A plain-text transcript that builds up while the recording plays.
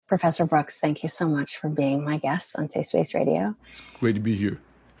Professor Brooks, thank you so much for being my guest on Safe Space Radio. It's great to be here.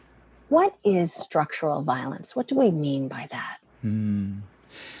 What is structural violence? What do we mean by that?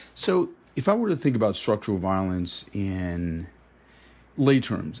 So if I were to think about structural violence in lay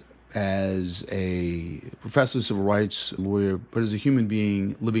terms, as a professor, civil rights lawyer, but as a human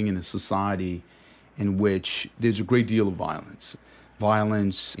being living in a society in which there's a great deal of violence.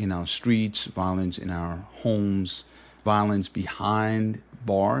 Violence in our streets, violence in our homes, violence behind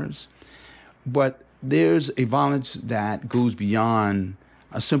bars. But there's a violence that goes beyond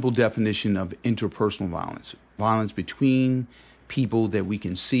a simple definition of interpersonal violence. Violence between people that we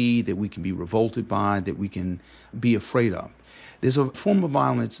can see, that we can be revolted by, that we can be afraid of. There's a form of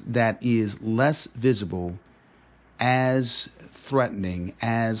violence that is less visible, as threatening,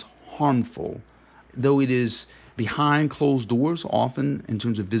 as harmful, though it is behind closed doors, often in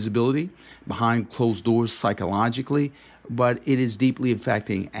terms of visibility, behind closed doors psychologically, but it is deeply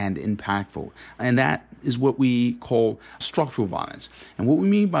affecting and impactful. And that is what we call structural violence. And what we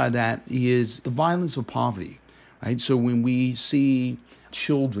mean by that is the violence of poverty, right? So when we see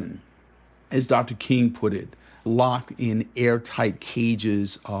children, as Dr. King put it, locked in airtight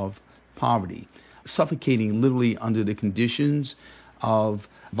cages of poverty, suffocating literally under the conditions of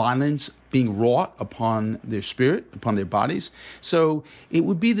violence being wrought upon their spirit, upon their bodies. So it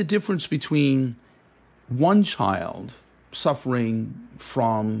would be the difference between one child suffering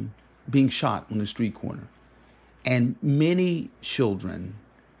from being shot on the street corner and many children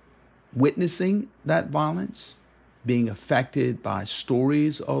witnessing that violence, being affected by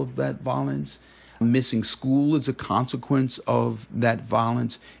stories of that violence, missing school as a consequence of that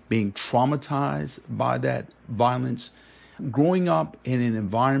violence, being traumatized by that violence, growing up in an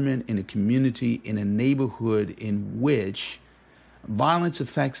environment, in a community, in a neighborhood in which violence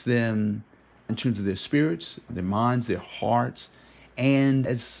affects them in terms of their spirits, their minds, their hearts, and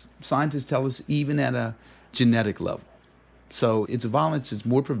as scientists tell us, even at a genetic level. So it's a violence that's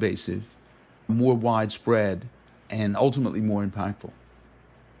more pervasive, more widespread, and ultimately more impactful.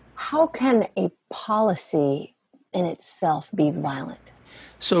 How can a policy in itself be violent?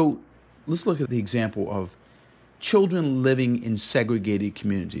 So let's look at the example of children living in segregated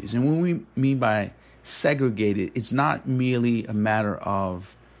communities. And when we mean by segregated, it's not merely a matter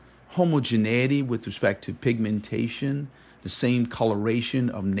of homogeneity with respect to pigmentation, the same coloration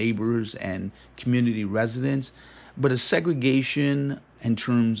of neighbors and community residents, but a segregation in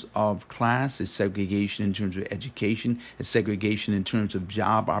terms of class, a segregation in terms of education, a segregation in terms of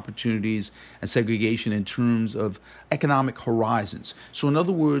job opportunities, a segregation in terms of economic horizons. So in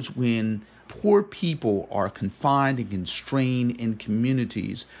other words, when poor people are confined and constrained in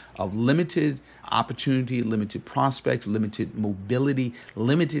communities of limited opportunity, limited prospects, limited mobility,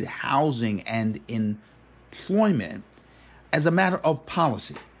 limited housing and employment as a matter of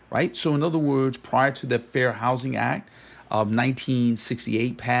policy, right? So in other words, prior to the Fair Housing Act of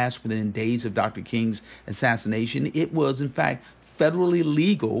 1968 passed within days of Dr. King's assassination, it was in fact federally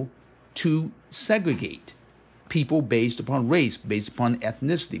legal to segregate people based upon race, based upon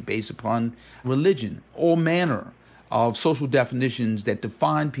ethnicity, based upon religion, all manner of social definitions that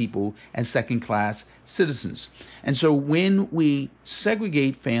define people as second-class citizens. And so when we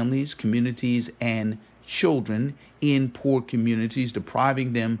segregate families, communities, and children in poor communities,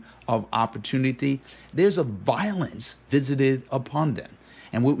 depriving them of opportunity, there's a violence visited upon them.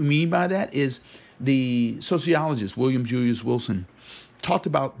 And what we mean by that is the sociologist William Julius Wilson talked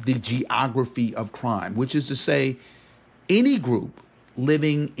about the geography of crime, which is to say any group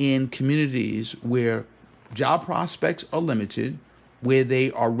living in communities where job prospects are limited, where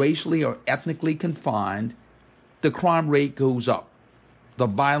they are racially or ethnically confined, the crime rate goes up. The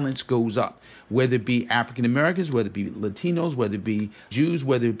violence goes up, whether it be African Americans, whether it be Latinos, whether it be Jews,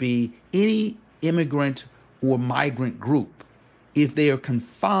 whether it be any immigrant or migrant group. If they are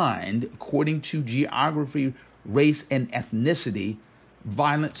confined according to geography, race, and ethnicity,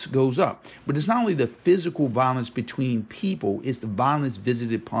 violence goes up. But it's not only the physical violence between people, it's the violence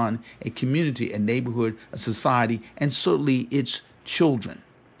visited upon a community, a neighborhood, a society, and certainly its children.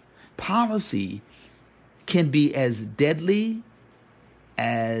 Policy can be as deadly,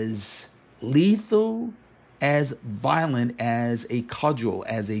 as lethal, as violent as a cudgel,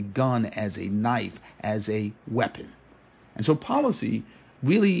 as a gun, as a knife, as a weapon. And so policy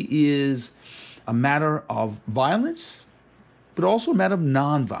really is a matter of violence, but also a matter of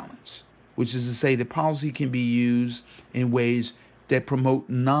nonviolence, which is to say that policy can be used in ways that promote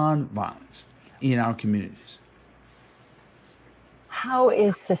nonviolence in our communities. How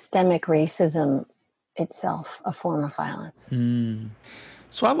is systemic racism itself a form of violence?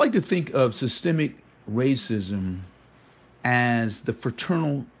 So I like to think of systemic racism as the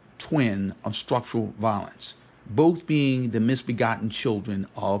fraternal twin of structural violence, both being the misbegotten children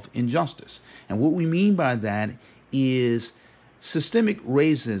of injustice. And what we mean by that is systemic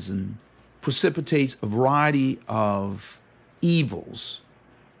racism precipitates a variety of evils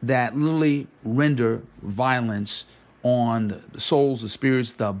that literally render violence on the souls, the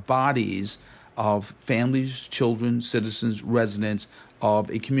spirits, the bodies of families, children, citizens, residents of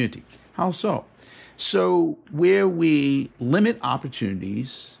a community. How so? So where we limit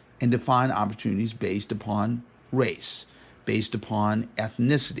opportunities and define opportunities based upon race, based upon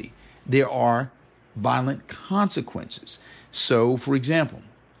ethnicity, there are violent consequences. So, for example,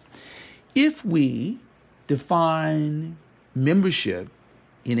 if we define membership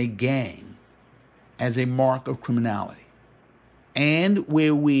in a gang as a mark of criminality, and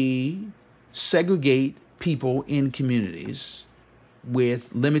where we segregate people in communities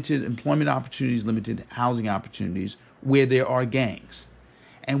with limited employment opportunities, limited housing opportunities, where there are gangs,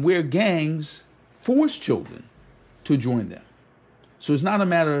 and where gangs force children to join them. So it's not a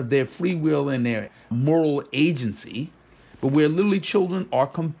matter of their free will and their moral agency, but where literally children are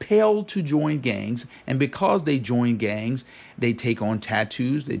compelled to join gangs, and because they join gangs, they take on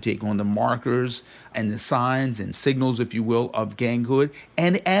tattoos, they take on the markers and the signs and signals, if you will, of ganghood,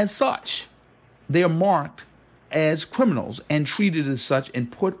 and as such, they are marked as criminals and treated as such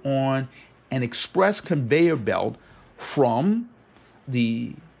and put on an express conveyor belt from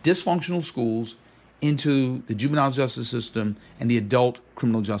the dysfunctional schools into the juvenile justice system and the adult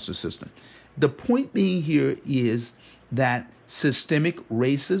criminal justice system. The point being here is that systemic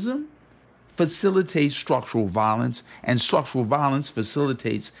racism facilitates structural violence, and structural violence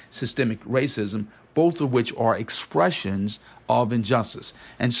facilitates systemic racism, both of which are expressions of injustice.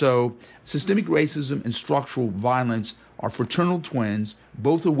 And so systemic racism and structural violence are fraternal twins,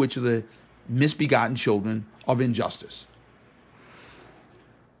 both of which are the misbegotten children of injustice.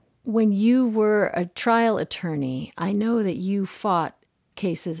 When you were a trial attorney, I know that you fought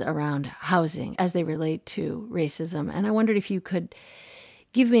cases around housing as they relate to racism. And I wondered if you could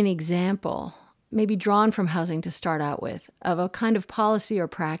give me an example, maybe drawn from housing to start out with, of a kind of policy or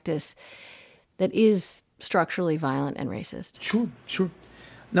practice that is structurally violent and racist. Sure.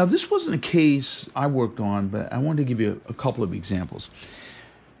 Now, this wasn't a case I worked on, but I wanted to give you a couple of examples.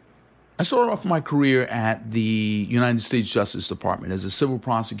 I started off my career at the United States Justice Department as a civil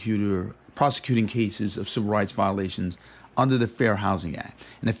prosecutor, prosecuting cases of civil rights violations under the Fair Housing Act.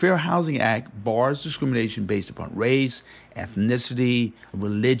 And the Fair Housing Act bars discrimination based upon race, ethnicity,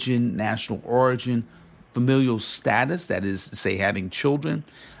 religion, national origin, familial status, that is to say having children,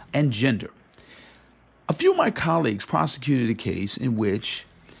 and gender. A few of my colleagues prosecuted a case in which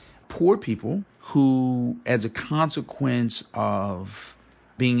poor people who, as a consequence of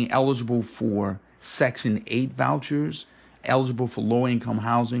being eligible for Section 8 vouchers, eligible for low-income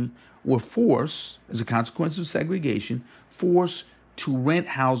housing, were forced, as a consequence of segregation, forced to rent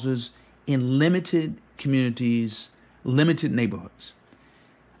houses in limited communities, limited neighborhoods.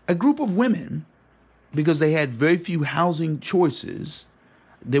 A group of women, because they had very few housing choices,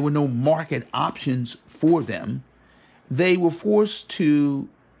 there were no market options for them, they were forced to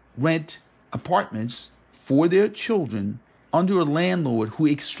rent apartments for their children under a landlord who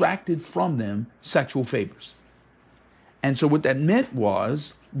extracted from them sexual favors. And so what that meant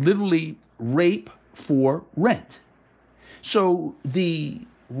was literally rape for rent. So the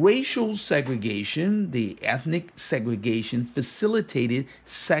racial segregation, the ethnic segregation facilitated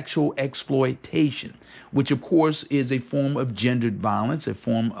sexual exploitation, which of course is a form of gendered violence, a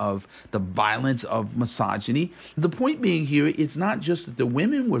form of the violence of misogyny. The point being here, it's not just that the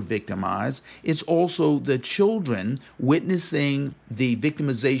women were victimized, it's also the children witnessing the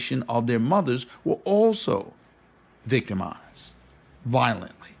victimization of their mothers were also victimized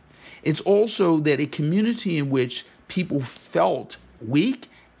violently. It's also that a community in which people felt weak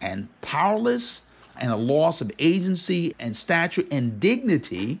and powerless and a loss of agency and stature and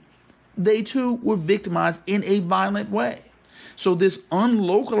dignity, they too were victimized in a violent way. So this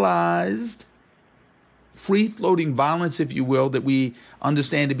unlocalized, free-floating violence, if you will, that we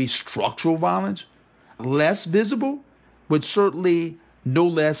understand to be structural violence, less visible, but certainly no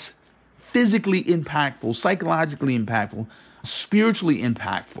less physically impactful, psychologically impactful, spiritually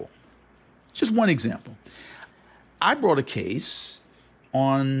impactful. Just one example. I brought a case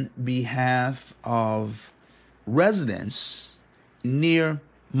on behalf of residents near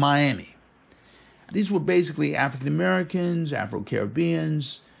Miami. These were basically African Americans,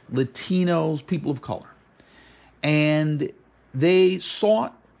 Afro-Caribbeans, Latinos, people of color. And they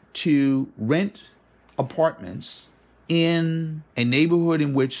sought to rent apartments in a neighborhood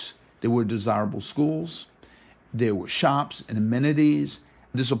in which there were desirable schools, there were shops and amenities,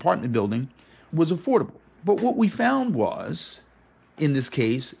 this apartment building was affordable. But what we found was, in this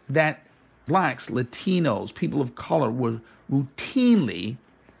case, that blacks, Latinos, people of color were routinely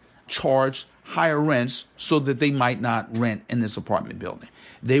charged higher rents so that they might not rent in this apartment building.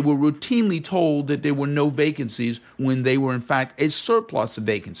 They were routinely told that there were no vacancies when they were in fact a surplus of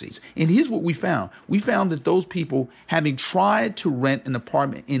vacancies. And here's what we found. We found that those people, having tried to rent an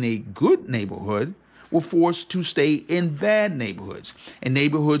apartment in a good neighborhood, were forced to stay in bad neighborhoods, in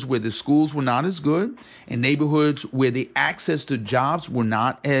neighborhoods where the schools were not as good, in neighborhoods where the access to jobs were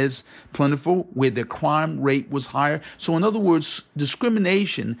not as plentiful, where the crime rate was higher. So in other words,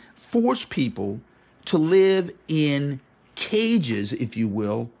 discrimination forced people to live in cages, if you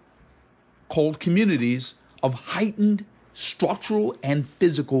will, called communities of heightened structural and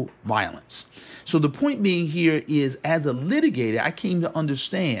physical violence. So the point being here is, as a litigator, I came to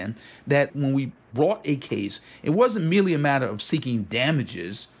understand that when we brought a case, it wasn't merely a matter of seeking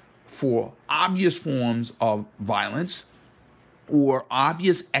damages for obvious forms of violence or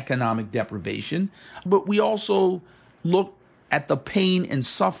obvious economic deprivation, but we also looked at the pain and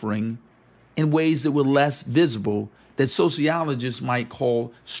suffering in ways that were less visible, that sociologists might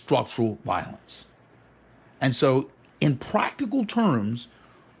call structural violence. And so, in practical terms,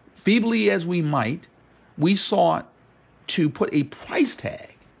 feebly as we might, we sought to put a price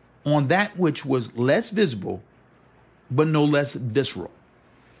tag on that which was less visible, but no less visceral.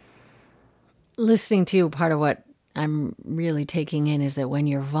 Listening to you, part of what I'm really taking in is that when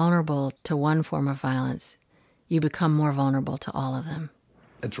you're vulnerable to one form of violence, you become more vulnerable to all of them.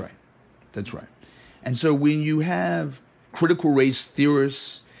 That's right. That's right. And so when you have critical race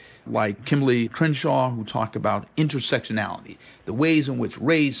theorists like Kimberly Crenshaw, who talk about intersectionality, the ways in which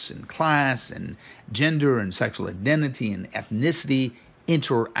race and class and gender and sexual identity and ethnicity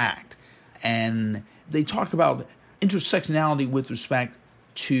interact. And they talk about intersectionality with respect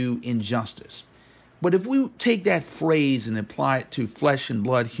to injustice. But if we take that phrase and apply it to flesh and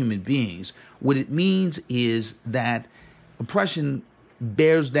blood human beings, what it means is that oppression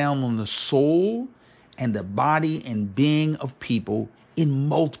bears down on the soul and the body and being of people in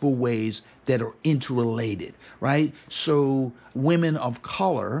multiple ways that are interrelated, right? So women of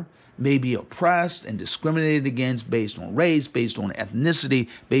color may be oppressed and discriminated against based on race, based on ethnicity,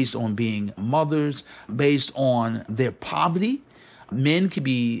 based on being mothers, based on their poverty. Men can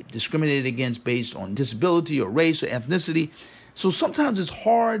be discriminated against based on disability or race or ethnicity. So sometimes it's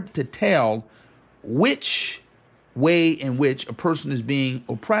hard to tell which way in which a person is being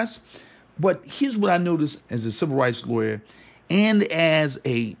oppressed. But here's what I noticed as a civil rights lawyer and as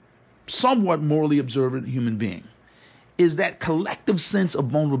a somewhat morally observant human being, is that collective sense of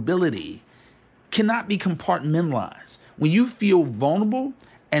vulnerability cannot be compartmentalized. When you feel vulnerable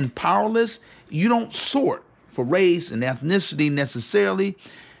and powerless, you don't sort for race and ethnicity necessarily.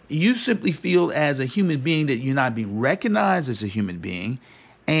 You simply feel as a human being that you're not being recognized as a human being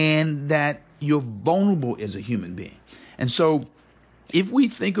and that you're vulnerable as a human being. And so if we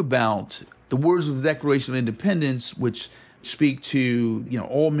think about the words of the Declaration of Independence, which speak to,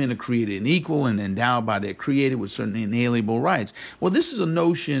 all men are created and equal and endowed by their creator with certain inalienable rights. Well, this is a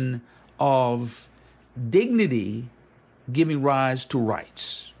notion of dignity giving rise to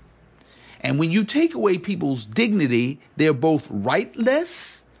rights. And when you take away people's dignity, they're both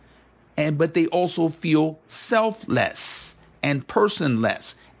rightless, but they also feel selfless and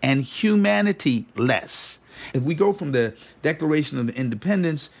personless and humanity-less. If we go from the Declaration of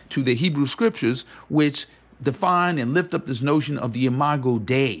Independence to the Hebrew Scriptures, which define and lift up this notion of the imago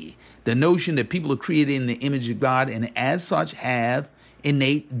Dei, the notion that people are created in the image of God and as such have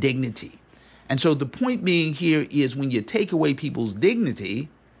innate dignity. And so the point being here is when you take away people's dignity,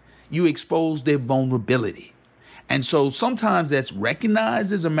 you expose their vulnerability. And so sometimes that's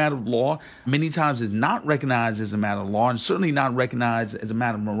recognized as a matter of law. Many times it's not recognized as a matter of law, and certainly not recognized as a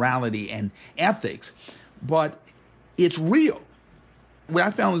matter of morality and ethics. But it's real. What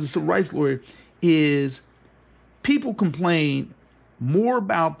I found as a civil rights lawyer is people complain more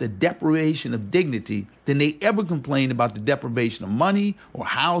about the deprivation of dignity than they ever complain about the deprivation of money or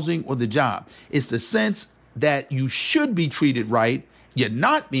housing or the job. It's the sense that you should be treated right, you're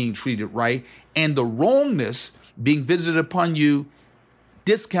not being treated right, and the wrongness being visited upon you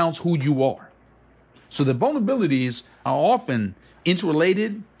discounts who you are. So the vulnerabilities are often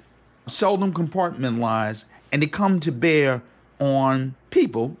interrelated, seldom compartmentalized, and they come to bear on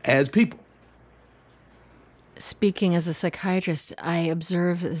people as people. Speaking as a psychiatrist, I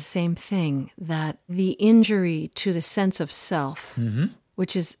observe the same thing, that the injury to the sense of self,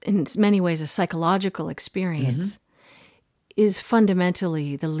 which is in many ways a psychological experience, is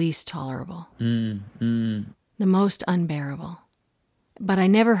fundamentally the least tolerable, the most unbearable. But I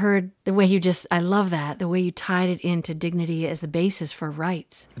never heard the way I love that, the way you tied it into dignity as the basis for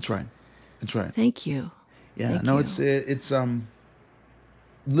rights. That's right. That's right. Thank you. Yeah, Thank no, you. it's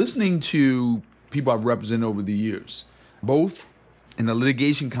listening to people I've represented over the years, both in a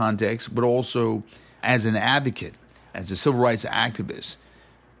litigation context, but also as an advocate, as a civil rights activist,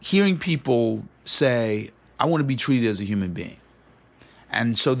 hearing people say, I want to be treated as a human being.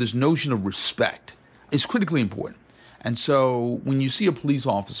 And so this notion of respect is critically important. And so when you see a police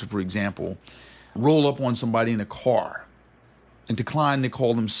officer, for example, roll up on somebody in a car and decline to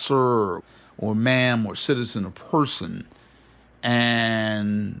call them sir or ma'am or citizen or person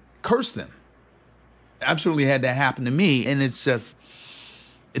and curse them. Absolutely had that happen to me, and it's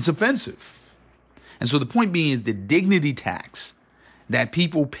offensive. And so the point being is the dignity tax that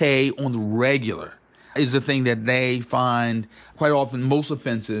people pay on the regular is the thing that they find quite often most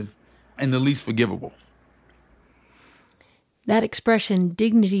offensive and the least forgivable. That expression,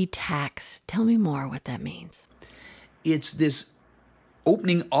 dignity tax, tell me more what that means. It's this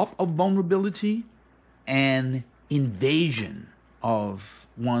opening up of vulnerability and invasion of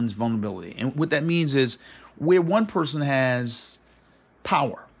one's vulnerability. And what that means is where one person has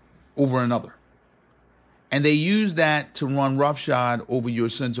power over another, and they use that to run roughshod over your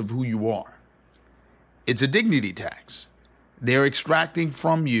sense of who you are. It's a dignity tax. They're extracting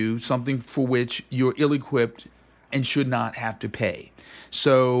from you something for which you're ill-equipped and should not have to pay.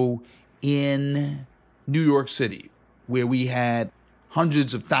 So in New York City, where we had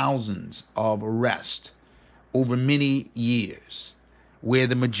hundreds of thousands of arrests over many years, where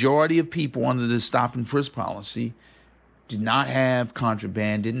the majority of people under the stop and frisk policy did not have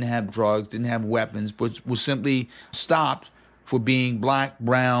contraband, didn't have drugs, didn't have weapons, but was simply stopped for being black,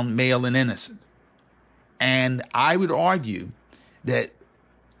 brown, male, and innocent. And I would argue that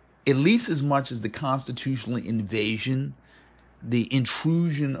at least as much as the constitutional invasion, the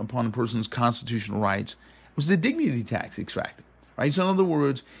intrusion upon a person's constitutional rights, was the dignity tax extracted. Right? So in other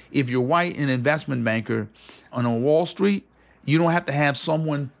words, if you're white and an investment banker on Wall Street, you don't have to have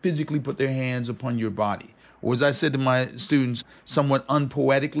someone physically put their hands upon your body. Or as I said to my students, somewhat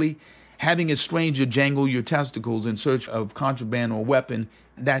unpoetically, having a stranger jangle your testicles in search of contraband or weapon,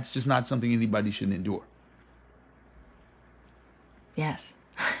 that's just not something anybody should endure. Yes.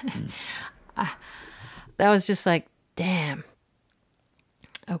 That was just like, damn.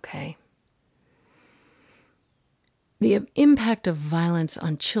 Okay. The impact of violence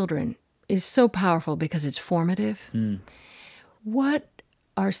on children is so powerful because it's formative. What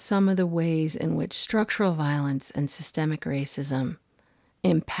are some of the ways in which structural violence and systemic racism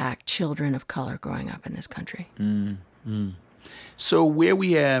impact children of color growing up in this country? So where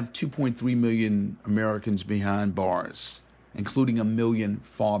we have 2.3 million Americans behind bars, including 1 million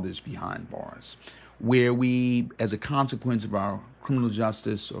fathers behind bars, where we, as a consequence of our criminal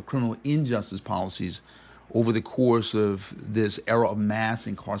justice or criminal injustice policies over the course of this era of mass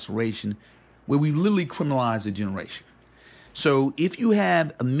incarceration, where we literally criminalized a generation. So if you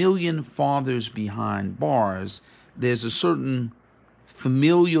have 1 million fathers behind bars, there's a certain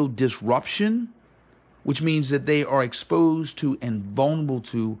familial disruption, which means that they are exposed to and vulnerable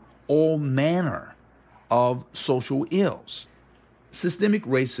to all manner of social ills. Systemic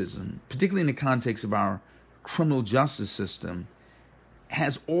racism, particularly in the context of our criminal justice system,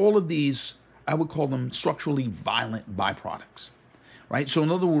 has all of these, I would call them structurally violent byproducts, right? So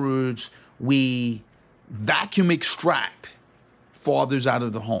in other words, we vacuum extract fathers out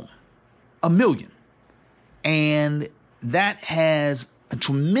of the home, 1 million. And that has a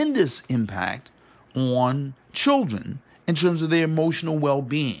tremendous impact on children in terms of their emotional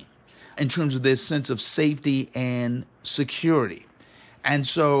well-being, in terms of their sense of safety and security. And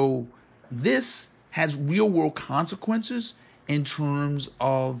so this has real-world consequences in terms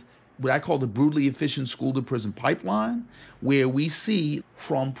of what I call the brutally efficient school-to-prison pipeline, where we see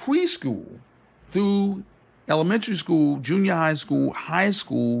from preschool through elementary school, junior high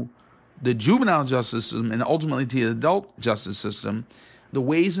school, the juvenile justice system, and ultimately to the adult justice system, the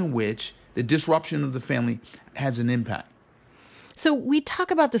ways in which the disruption of the family has an impact. So we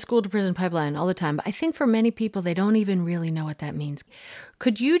talk about the school-to-prison pipeline all the time, but I think for many people, they don't even really know what that means.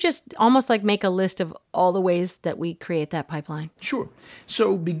 Could you just almost like make a list of all the ways that we create that pipeline? Sure.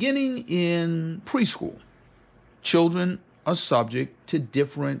 So beginning in preschool, children are subject to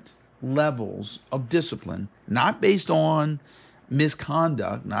different levels of discipline, not based on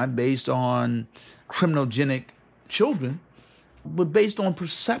misconduct, not based on criminogenic children, but based on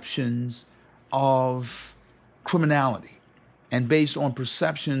perceptions of criminality and based on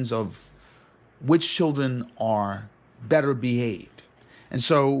perceptions of which children are better behaved. And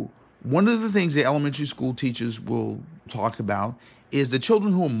so one of the things that elementary school teachers will talk about is the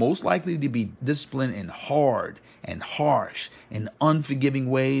children who are most likely to be disciplined in hard and harsh and unforgiving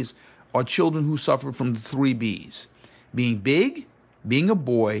ways are children who suffer from the 3 Bs: being big, being a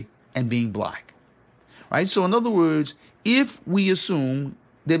boy, and being black. Right? So in other words, if we assume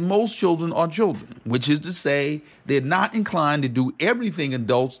that most children are children, which is to say they're not inclined to do everything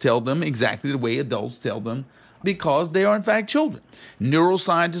adults tell them exactly the way adults tell them, because they are in fact children.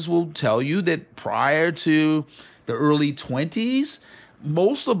 Neuroscientists will tell you that prior to the early 20s,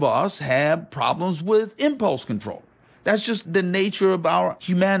 most of us have problems with impulse control. That's just the nature of our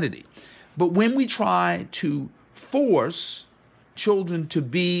humanity. But when we try to force children to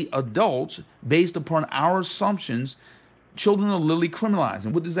be adults based upon our assumptions, children are literally criminalized.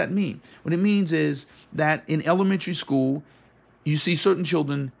 And what does that mean? What it means is that in elementary school, you see certain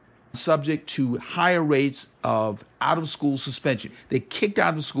children subject to higher rates of out-of-school suspension. They're kicked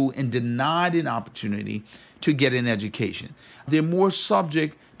out of school and denied an opportunity to get an education. They're more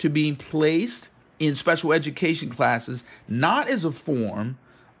subject to being placed in special education classes, not as a form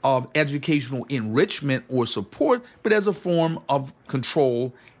of educational enrichment or support, but as a form of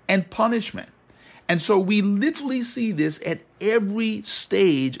control and punishment. And so we literally see this at every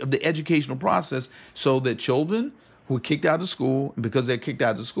stage of the educational process, so that children who are kicked out of school, because they're kicked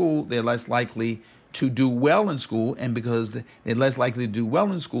out of school, they're less likely to do well in school. And because they're less likely to do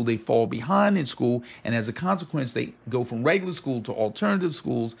well in school, they fall behind in school. And as a consequence, they go from regular school to alternative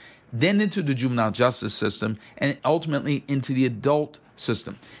schools, then into the juvenile justice system, and ultimately into the adult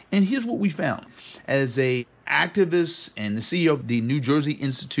system. And here's what we found. As a activist and the CEO of the New Jersey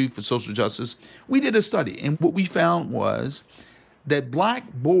Institute for Social Justice, we did a study. And what we found was that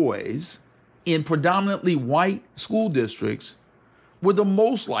black boys in predominantly white school districts were the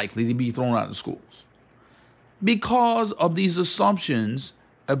most likely to be thrown out of schools because of these assumptions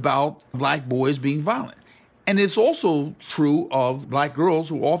about black boys being violent. And it's also true of black girls,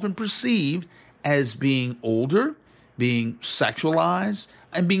 who are often perceived as being older, being sexualized,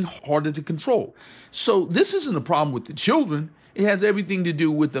 and being harder to control. So this isn't a problem with the children. It has everything to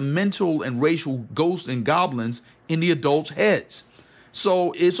do with the mental and racial ghosts and goblins in the adults' heads.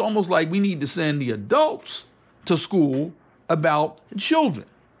 So it's almost like we need to send the adults to school about children.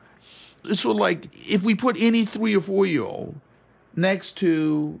 It's sort of like if we put any 3 or 4-year-old next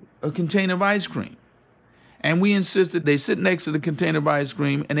to a container of ice cream, and we insist that they sit next to the container of ice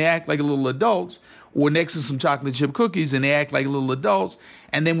cream and they act like little adults, or next to some chocolate chip cookies and they act like little adults,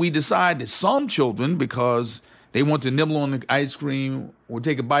 and then we decide that some children, because they want to nibble on the ice cream or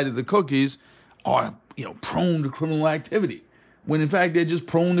take a bite of the cookies, are prone to criminal activity, when in fact they're just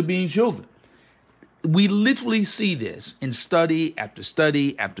prone to being children. We literally see this in study after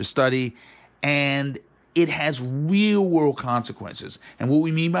study after study, and it has real world consequences. And what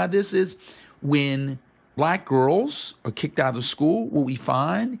we mean by this is when black girls are kicked out of school, what we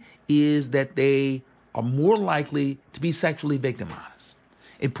find is that they are more likely to be sexually victimized.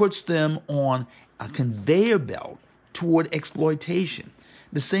 It puts them on a conveyor belt toward exploitation.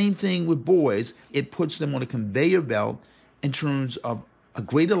 The same thing with boys. It puts them on a conveyor belt in terms of a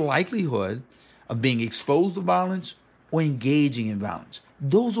greater likelihood of being exposed to violence or engaging in violence.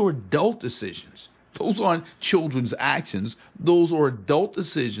 Those are adult decisions. Those aren't children's actions. Those are adult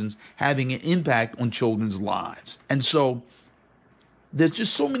decisions having an impact on children's lives. And so there's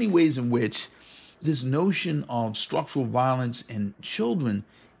just so many ways in which this notion of structural violence in children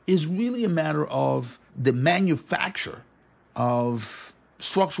is really a matter of the manufacture of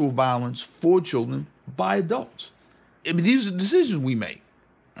structural violence for children by adults. I mean, these are decisions we make,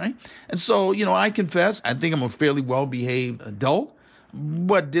 right? And so, I confess, I think I'm a fairly well-behaved adult.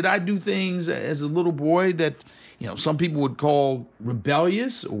 But did I do things as a little boy that, some people would call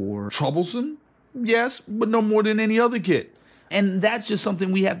rebellious or troublesome? Yes, but no more than any other kid. And that's just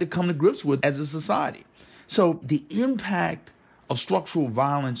something we have to come to grips with as a society. So the impact of structural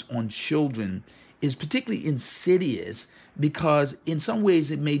violence on children is particularly insidious because in some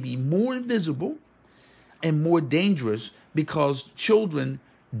ways it may be more invisible and more dangerous because children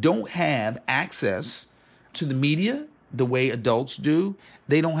don't have access to the media the way adults do.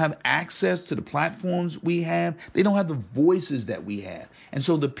 They don't have access to the platforms we have. They don't have the voices that we have. And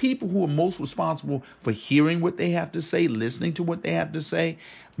so the people who are most responsible for hearing what they have to say, listening to what they have to say,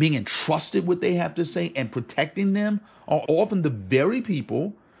 being entrusted what they have to say, and protecting them are often the very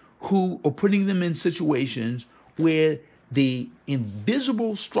people who are putting them in situations where the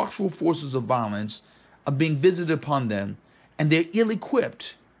invisible structural forces of violence are being visited upon them, and they're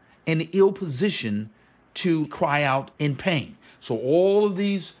ill-equipped and ill-positioned to cry out in pain. So all of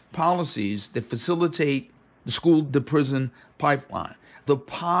these policies that facilitate the school to prison pipeline, the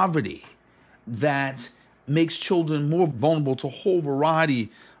poverty that makes children more vulnerable to a whole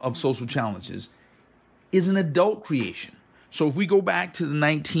variety of social challenges is an adult creation. So if we go back to the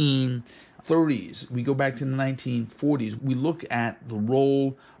 1930s, we go back to the 1940s, we look at the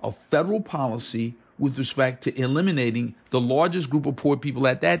role of federal policy with respect to eliminating the largest group of poor people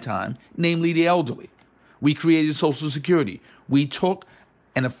at that time, namely the elderly. We created Social Security. We took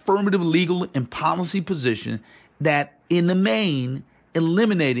an affirmative legal and policy position that, in the main,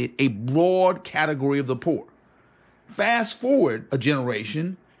 eliminated a broad category of the poor. Fast forward a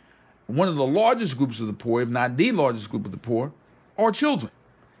generation, one of the largest groups of the poor, if not the largest group of the poor, are children.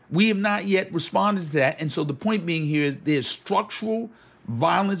 We have not yet responded to that. And so the point being here is there's structural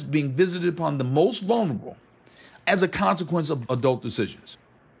violence being visited upon the most vulnerable as a consequence of adult decisions.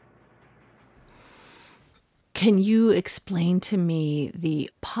 Can you explain to me the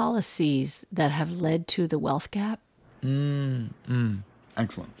policies that have led to the wealth gap?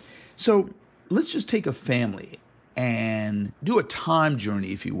 Excellent. So let's just take a family and do a time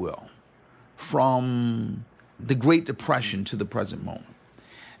journey, if you will, from the Great Depression to the present moment.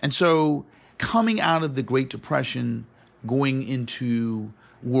 And so coming out of the Great Depression, going into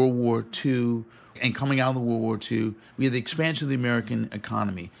World War II, and coming out of World War II, we had the expansion of the American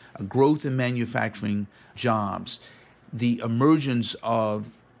economy, a growth in manufacturing jobs, the emergence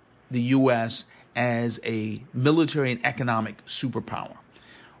of the U.S. as a military and economic superpower,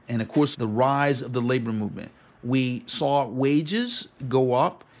 and of course the rise of the labor movement. We saw wages go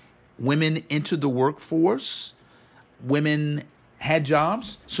up, women entered the workforce, women had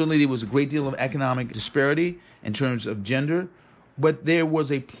jobs. Certainly there was a great deal of economic disparity in terms of gender, but there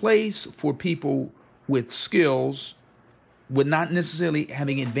was a place for people with skills, with not necessarily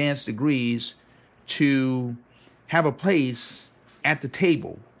having advanced degrees, to have a place at the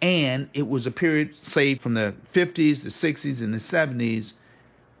table. And it was a period, say, from the 50s, the 60s, and the 70s,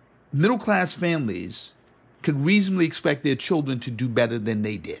 middle-class families could reasonably expect their children to do better than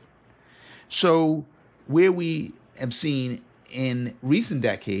they did. So where we have seen in recent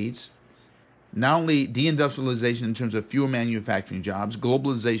decades, not only deindustrialization in terms of fewer manufacturing jobs,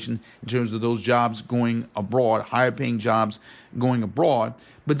 globalization in terms of those jobs going abroad, higher paying jobs going abroad,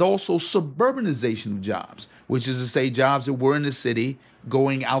 but also suburbanization of jobs, which is to say jobs that were in the city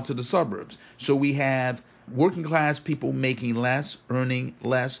going out to the suburbs. So we have working class people making less, earning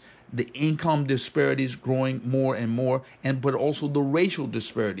less, the income disparities growing more and more, but also the racial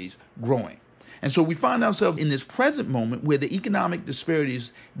disparities growing. And so we find ourselves in this present moment where the economic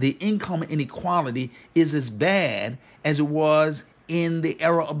disparities, the income inequality is as bad as it was in the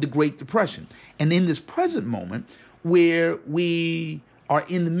era of the Great Depression. And in this present moment where we are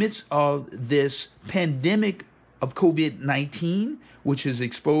in the midst of this pandemic of COVID-19, which has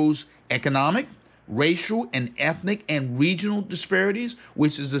exposed economic, racial and ethnic and regional disparities,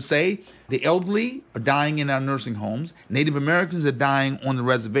 which is to say the elderly are dying in our nursing homes, Native Americans are dying on the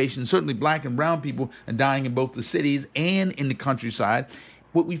reservation, certainly black and brown people are dying in both the cities and in the countryside.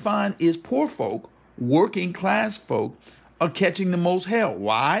 What we find is poor folk, working class folk, are catching the most hell.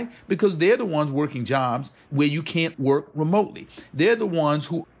 Why? Because they're the ones working jobs where you can't work remotely. They're the ones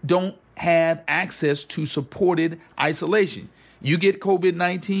who don't have access to supported isolation. You get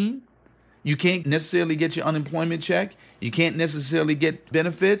COVID-19, you can't necessarily get your unemployment check. You can't necessarily get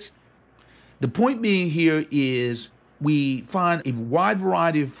benefits. The point being here is we find a wide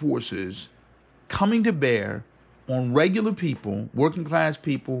variety of forces coming to bear on regular people, working class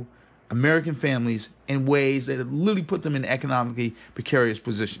people, American families in ways that have literally put them in an economically precarious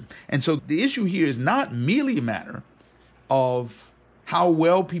position. And so the issue here is not merely a matter of how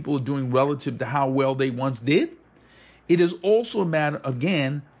well people are doing relative to how well they once did. It is also a matter,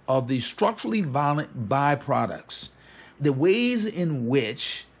 again, of the structurally violent byproducts, the ways in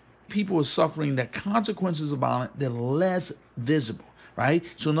which people are suffering the consequences of violence, they're less visible, right?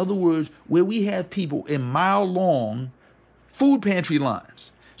 So in other words, where we have people in mile-long food pantry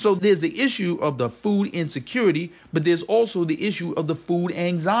lines. So there's the issue of the food insecurity, but there's also the issue of the food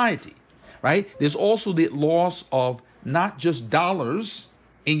anxiety, right? There's also the loss of not just dollars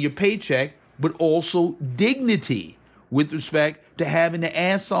in your paycheck, but also dignity with respect to having to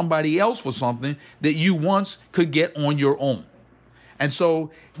ask somebody else for something that you once could get on your own. And so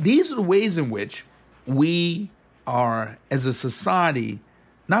these are the ways in which we are, as a society,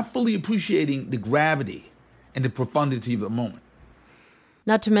 not fully appreciating the gravity and the profundity of the moment.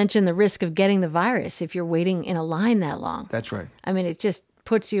 Not to mention the risk of getting the virus if you're waiting in a line that long. That's right. I mean, it just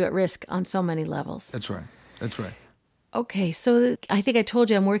puts you at risk on so many levels. That's right. That's right. Okay, so I think I told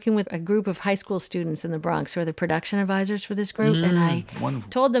you I'm working with a group of high school students in the Bronx who are the production advisors for this group, and I wonderful.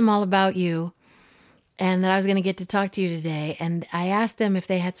 told them all about you. and that I was going to get to talk to you today. And I asked them if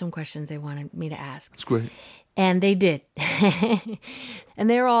they had some questions they wanted me to ask. That's great. And they did. And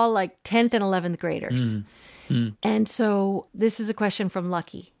they're all like 10th and 11th graders. And so this is a question from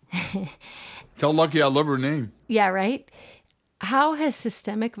Lucky. Tell Lucky I love her name. Yeah, right? How has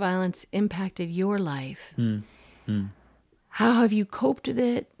systemic violence impacted your life? How have you coped with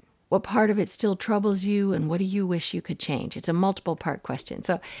it? What part of it still troubles you? And what do you wish you could change? It's a multiple part question.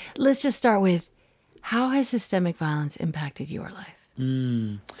 So let's just start with, how has systemic violence impacted your life?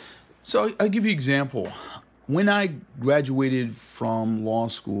 So I'll give you an example. When I graduated from law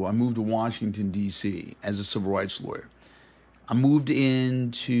school, I moved to Washington, D.C. as a civil rights lawyer. I moved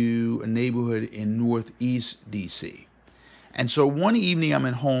into a neighborhood in Northeast D.C. And so one evening I'm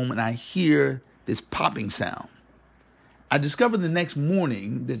at home and I hear this popping sound. I discovered the next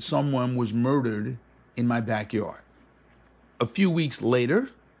morning that someone was murdered in my backyard. A few weeks later,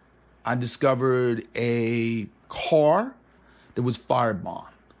 I discovered a car that was firebombed.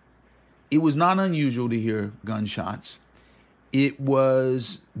 It was not unusual to hear gunshots. It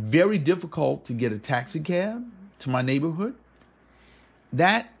was very difficult to get a taxi cab to my neighborhood.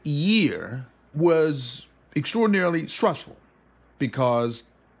 That year was extraordinarily stressful because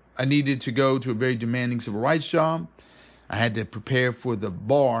I needed to go to a very demanding civil rights job. I had to prepare for the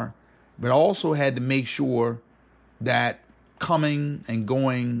bar, but I also had to make sure that coming and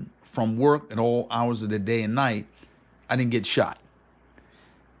going from work at all hours of the day and night, I didn't get shot.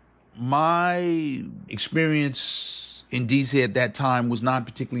 My experience in DC at that time was not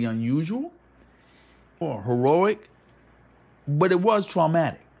particularly unusual or heroic, but it was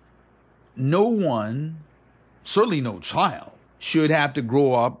traumatic. No one, certainly no child, should have to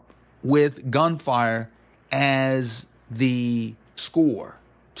grow up with gunfire as the score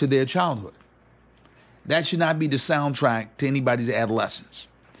to their childhood. That should not be the soundtrack to anybody's adolescence.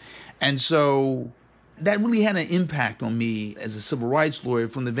 And so that really had an impact on me as a civil rights lawyer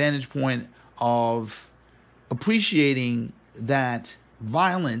from the vantage point of appreciating that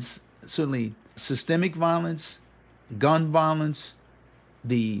violence, certainly systemic violence, gun violence,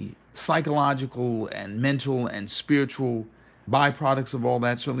 the psychological and mental and spiritual byproducts of all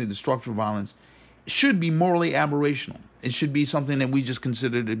that, certainly the structural violence, should be morally aberrational. It should be something that we just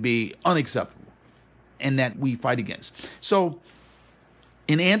consider to be unacceptable and that we fight against. So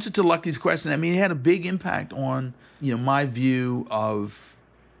in answer to Lucky's question, I mean, it had a big impact on, my view of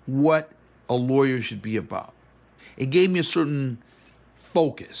what a lawyer should be about. It gave me a certain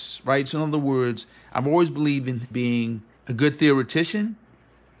focus, right? So in other words, I've always believed in being a good theoretician.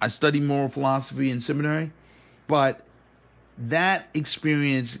 I studied moral philosophy in seminary, but that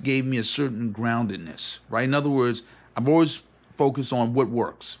experience gave me a certain groundedness, right? In other words, I've always focused on what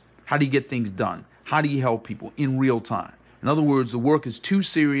works. How do you get things done? How do you help people in real time? In other words, the work is too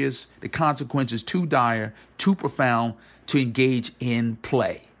serious, the consequence is too dire, too profound to engage in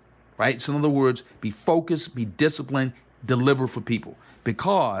play, right? So in other words, be focused, be disciplined, deliver for people.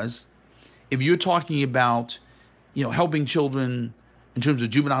 Because if you're talking about, helping children in terms of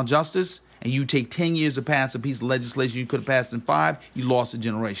juvenile justice, and you take 10 years to pass a piece of legislation you could have passed in 5, you lost a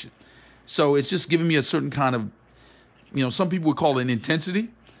generation. So it's just giving me a certain kind of, some people would call it an intensity.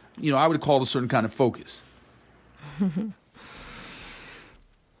 I would call it a certain kind of focus.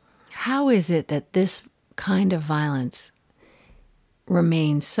 How is it that this kind of violence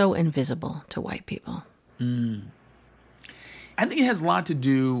remains so invisible to white people? I think it has a lot to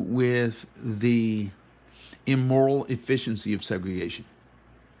do with the immoral efficiency of segregation.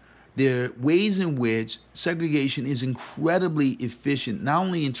 There are ways in which segregation is incredibly efficient, not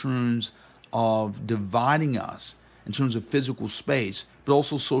only in terms of dividing us in terms of physical space, but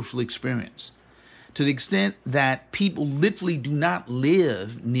also social experience. To the extent that people literally do not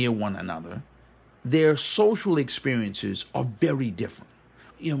live near one another, their social experiences are very different.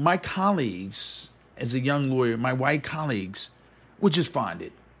 My colleagues, as a young lawyer, my white colleagues would just find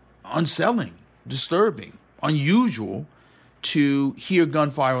it unsettling, disturbing, unusual to hear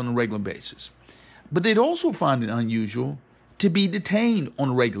gunfire on a regular basis. But they'd also find it unusual to be detained on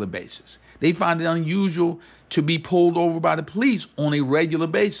a regular basis. They find it unusual to be pulled over by the police on a regular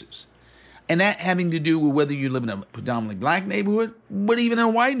basis. And that having to do with whether you live in a predominantly black neighborhood, but even in a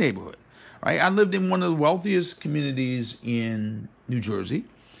white neighborhood, right? I lived in one of the wealthiest communities in New Jersey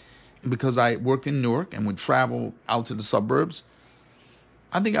because I worked in Newark and would travel out to the suburbs.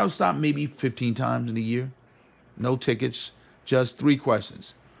 I think I was stopped maybe 15 times in a year. No tickets, just 3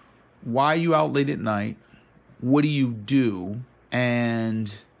 questions. Why are you out late at night? What do you do?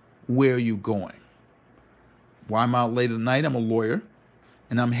 And where are you going? Why I'm out late at night? I'm a lawyer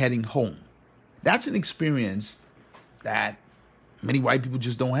and I'm heading home. That's an experience that many white people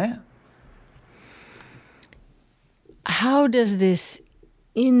just don't have. How does this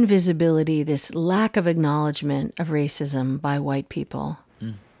invisibility, this lack of acknowledgement of racism by white people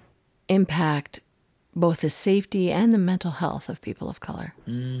impact both the safety and the mental health of people of color?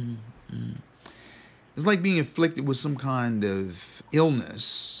 It's like being afflicted with some kind of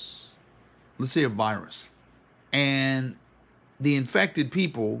illness, let's say a virus, and the infected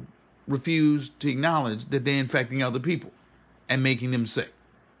people refuse to acknowledge that they're infecting other people and making them sick.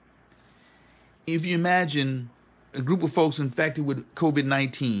 If you imagine a group of folks infected with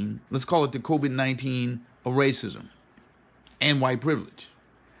COVID-19, let's call it the COVID-19 of racism and white privilege.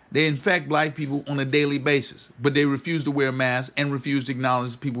 They infect black people on a daily basis, but they refuse to wear a mask and refuse to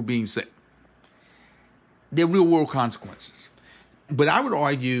acknowledge people being sick. They're real world consequences. But I would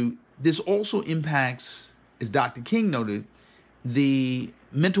argue this also impacts, as Dr. King noted, the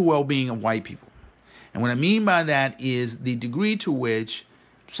mental well-being of white people. And what I mean by that is the degree to which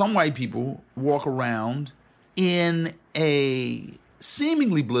some white people walk around in a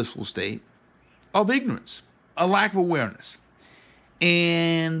seemingly blissful state of ignorance, a lack of awareness,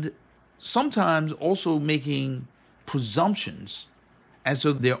 and sometimes also making presumptions as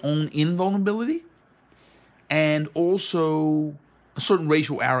to their own invulnerability and also a certain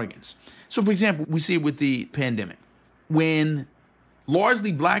racial arrogance. So, for example, we see it with the pandemic. When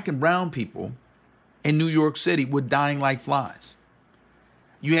largely black and brown people in New York City were dying like flies,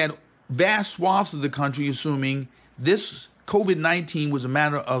 you had vast swaths of the country assuming this COVID-19 was a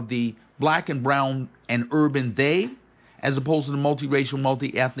matter of the black and brown and urban they, as opposed to the multiracial,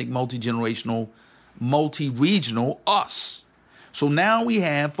 multi-ethnic, multi-generational, multi-regional us. So now we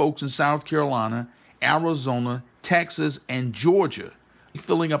have folks in South Carolina, Arizona, Texas, and Georgia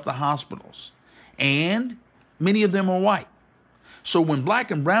filling up the hospitals. And many of them are white. So when black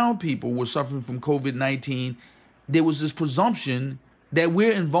and brown people were suffering from COVID-19, there was this presumption that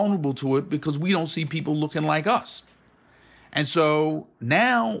we're invulnerable to it because we don't see people looking like us. And so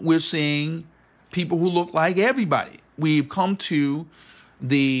now we're seeing people who look like everybody. We've come to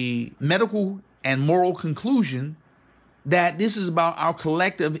the medical and moral conclusion that this is about our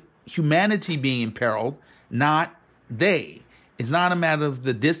collective humanity being imperiled, not they. It's not a matter of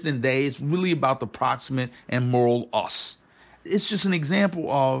the distant they. It's really about the proximate and moral us. It's just an example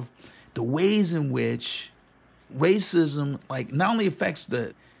of the ways in which racism, not only affects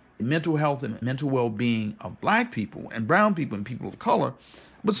the mental health and mental well-being of black people and brown people and people of color,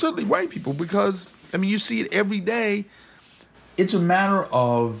 but certainly white people, because, you see it every day. It's a matter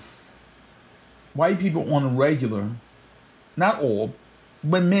of white people on a regular, not all,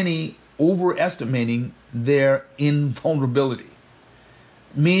 but many, overestimating their invulnerability.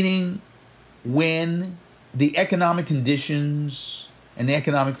 Meaning when the economic conditions and the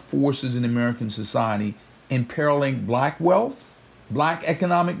economic forces in American society imperiling black wealth, black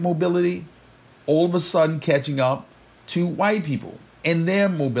economic mobility, all of a sudden catching up to white people and their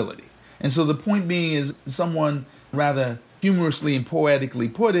mobility. And so the point being is, someone rather humorously and poetically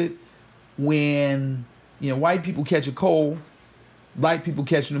put it, when white people catch a cold, black people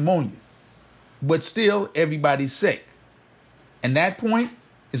catch pneumonia, but still everybody's sick. And that point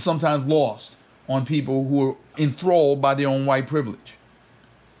is sometimes lost on people who are enthralled by their own white privilege.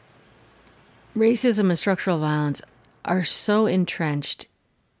 Racism and structural violence are so entrenched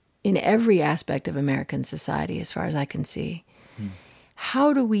in every aspect of American society, as far as I can see.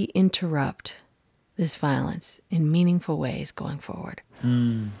 How do we interrupt this violence in meaningful ways going forward?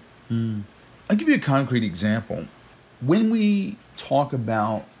 I'll give you a concrete example. When we talk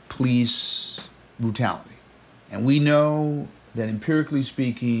about police brutality, and we know that empirically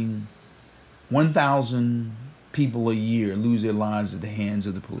speaking, 1,000 people a year lose their lives at the hands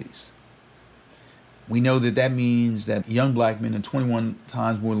of the police. We know that means that young black men are 21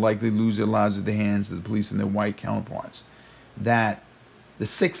 times more likely to lose their lives at the hands of the police than their white counterparts. That the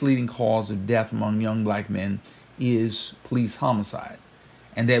sixth leading cause of death among young black men is police homicide.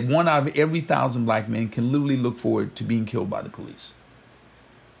 And that 1 out of every 1,000 black men can literally look forward to being killed by the police.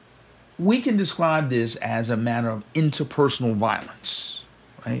 We can describe this as a matter of interpersonal violence,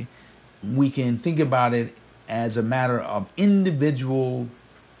 right? We can think about it as a matter of individual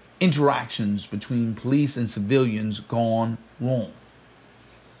interactions between police and civilians gone wrong.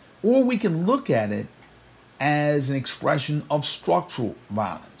 Or we can look at it as an expression of structural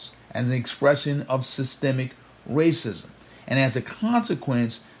violence, as an expression of systemic racism. And as a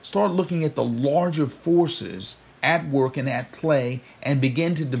consequence, start looking at the larger forces at work and at play and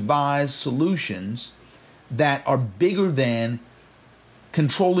begin to devise solutions that are bigger than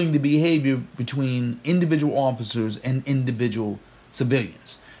controlling the behavior between individual officers and individual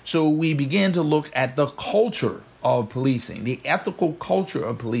civilians. So we begin to look at the culture of policing, the ethical culture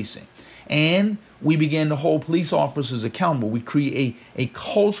of policing. And We began to hold police officers accountable. We create a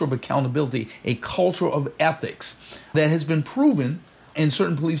culture of accountability, a culture of ethics that has been proven in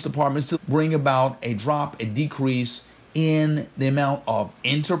certain police departments to bring about a decrease in the amount of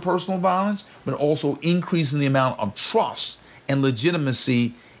interpersonal violence, but also increasing the amount of trust and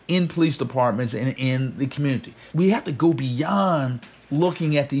legitimacy in police departments and in the community. We have to go beyond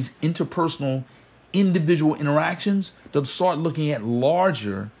looking at these interpersonal individual interactions to start looking at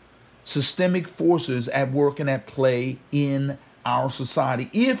larger systemic forces at work and at play in our society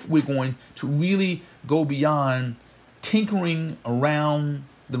if we're going to really go beyond tinkering around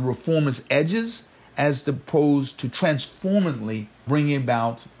the reformist edges as opposed to transformatively bringing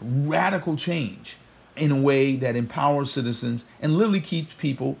about radical change in a way that empowers citizens and literally keeps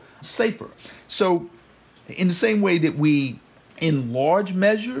people safer. So in the same way that we, in large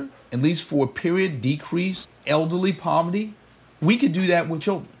measure, at least for a period, decrease elderly poverty, we could do that with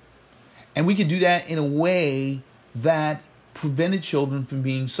children. And we could do that in a way that prevented children from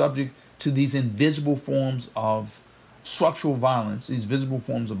being subject to these invisible forms of structural violence, these visible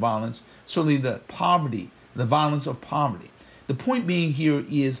forms of violence, certainly the poverty, the violence of poverty. The point being here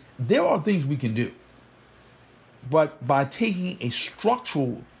is there are things we can do. But by taking a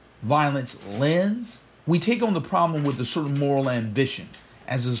structural violence lens, we take on the problem with a certain moral ambition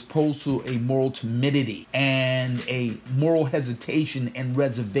as opposed to a moral timidity and a moral hesitation and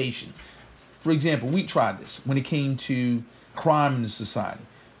reservation. For example, we tried this when it came to crime in the society.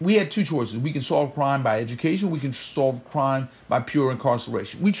 We had two choices. We can solve crime by education. We can solve crime by pure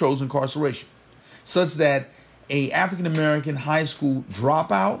incarceration. We chose incarceration, such that a African-American high school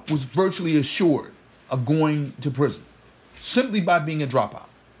dropout was virtually assured of going to prison simply by being a dropout,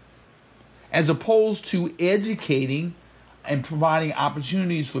 as opposed to educating and providing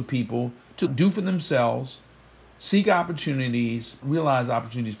opportunities for people to do for themselves, seek opportunities, realize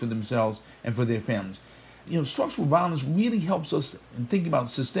opportunities for themselves and for their families. Structural violence really helps us in thinking about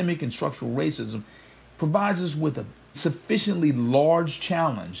systemic and structural racism, provides us with a sufficiently large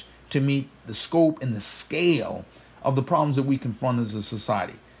challenge to meet the scope and the scale of the problems that we confront as a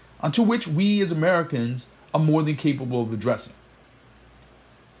society, onto which we as Americans are more than capable of addressing.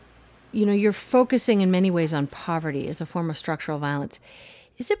 You're focusing in many ways on poverty as a form of structural violence.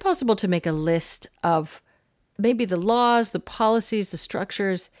 Is it possible to make a list of maybe the laws, the policies, the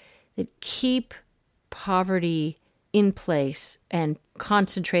structures that keep poverty in place and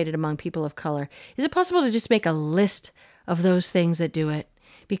concentrated among people of color? Is it possible to just make a list of those things that do it?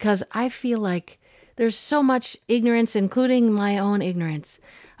 Because I feel like there's so much ignorance, including my own ignorance,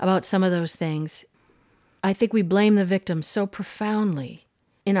 about some of those things. I think we blame the victims so profoundly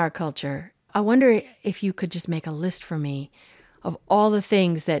in our culture. I wonder if you could just make a list for me of all the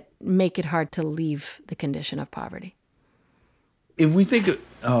things that make it hard to leave the condition of poverty. If we think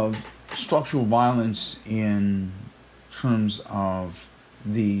of structural violence in terms of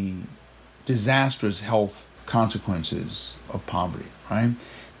the disastrous health consequences of poverty, right?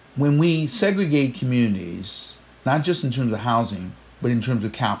 When we segregate communities, not just in terms of housing, but in terms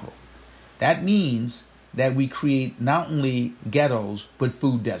of capital, that means that we create not only ghettos, but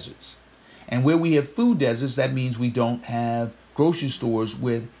food deserts. And where we have food deserts, that means we don't have grocery stores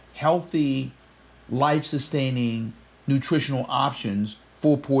with healthy, life-sustaining, nutritional options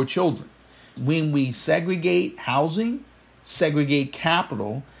for poor children. When we segregate housing, segregate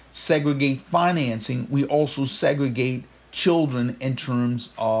capital, segregate financing, we also segregate children in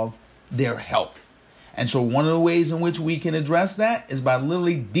terms of their health. And so one of the ways in which we can address that is by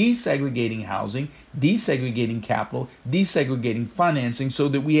literally desegregating housing, desegregating capital, desegregating financing so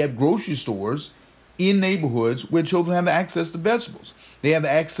that we have grocery stores in neighborhoods where children have access to vegetables. They have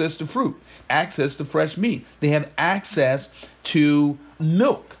access to fruit, access to fresh meat. They have access to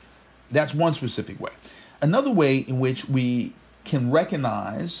milk. That's one specific way. Another way in which we can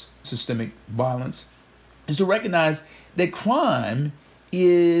recognize systemic violence is to recognize that crime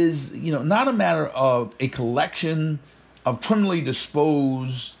is, not a matter of a collection of criminally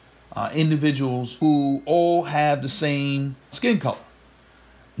disposed individuals who all have the same skin color.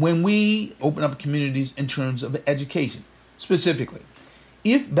 When we open up communities in terms of education, specifically,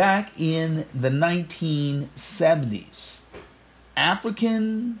 if back in the 1970s,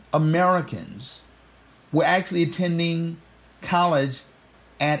 African Americans were actually attending college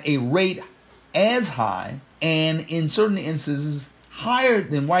at a rate as high and in certain instances higher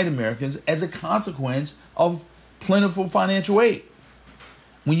than white Americans as a consequence of plentiful financial aid.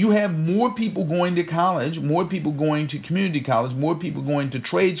 When you have more people going to college, more people going to community college, more people going to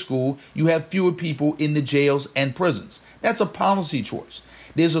trade school, you have fewer people in the jails and prisons. That's a policy choice.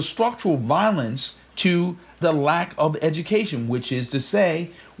 There's a structural violence to the lack of education, which is to say,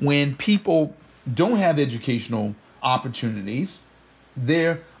 when people don't have educational opportunities.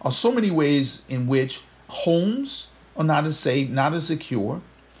 There are so many ways in which homes are not as safe, not as secure.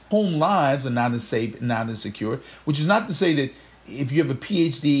 Home lives are not as safe, not as secure, which is not to say that if you have a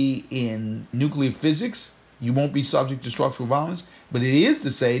PhD in nuclear physics, you won't be subject to structural violence, but it is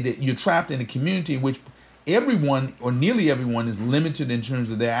to say that you're trapped in a community in which everyone or nearly everyone is limited in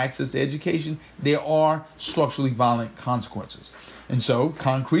terms of their access to education. There are structurally violent consequences. And so,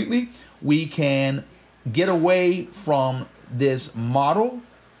 concretely, we can get away from this model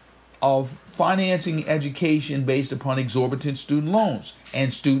of financing education based upon exorbitant student loans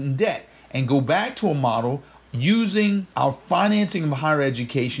and student debt and go back to a model using our financing of higher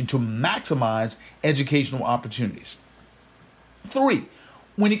education to maximize educational opportunities. 3,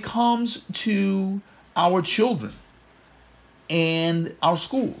 when it comes to our children and our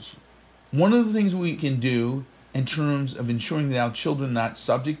schools, one of the things we can do in terms of ensuring that our children are not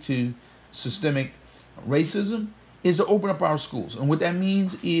subject to systemic racism is to open up our schools. And what that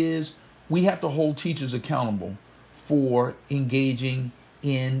means is we have to hold teachers accountable for engaging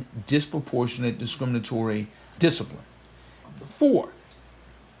in disproportionate discriminatory discipline. 4,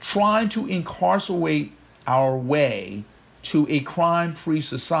 trying to incarcerate our way to a crime-free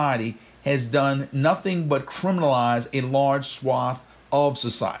society has done nothing but criminalize a large swath of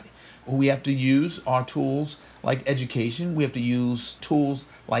society. We have to use our tools like education. We have to use tools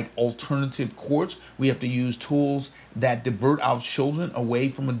like alternative courts. We have to use tools that divert our children away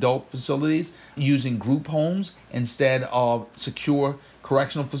from adult facilities, using group homes instead of secure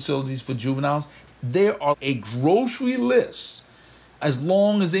correctional facilities for juveniles. There are a grocery list, as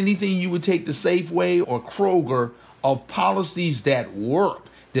long as anything you would take to Safeway or Kroger, of policies that work,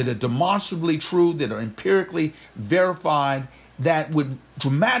 that are demonstrably true, that are empirically verified, that would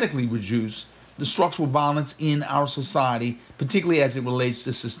dramatically reduce the structural violence in our society, particularly as it relates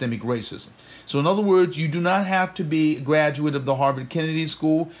to systemic racism. So in other words, you do not have to be a graduate of the Harvard Kennedy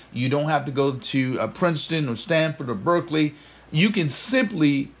School. You don't have to go to Princeton or Stanford or Berkeley. You can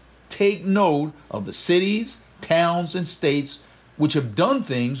simply take note of the cities, towns, and states which have done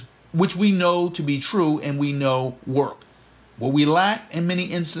things which we know to be true and we know work. What we lack in many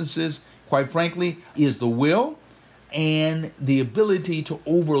instances, quite frankly, is the will and the ability to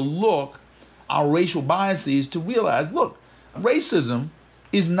overlook our racial biases, to realize, look, racism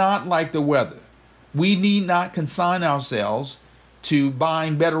is not like the weather. We need not consign ourselves to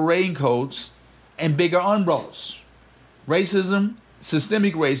buying better raincoats and bigger umbrellas. Racism,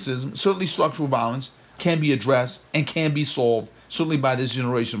 systemic racism, certainly structural violence, can be addressed and can be solved, certainly by this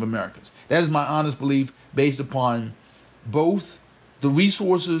generation of Americans. That is my honest belief, based upon both the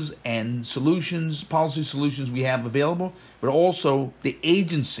resources and solutions, policy solutions we have available, but also the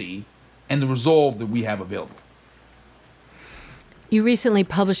agency and the resolve that we have available. You recently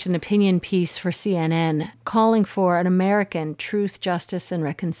published an opinion piece for CNN calling for an American Truth, Justice, and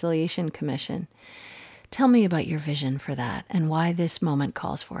Reconciliation Commission. Tell me about your vision for that and why this moment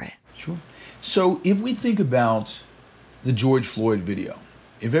calls for it. Sure. So if we think about the George Floyd video,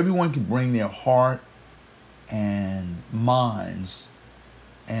 if everyone could bring their heart and minds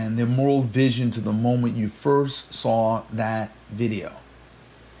and their moral vision to the moment you first saw that video,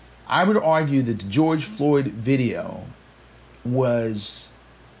 I would argue that the George Floyd video was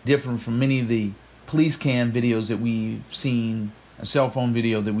different from many of the police cam videos that we've seen, a cell phone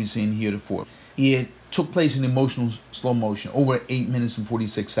video that we've seen heretofore. It took place in emotional slow motion, over 8 minutes and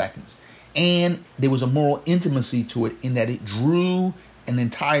 46 seconds. And there was a moral intimacy to it in that it drew an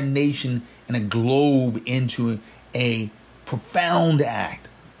entire nation and a globe into a profound act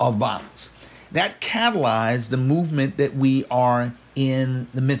of violence. That catalyzed the movement that we are in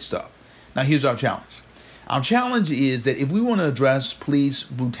the midst of. Now, here's our challenge. Our challenge is that if we want to address police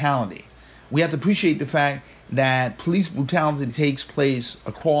brutality, we have to appreciate the fact that police brutality takes place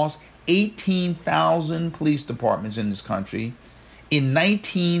across 18,000 police departments in this country, in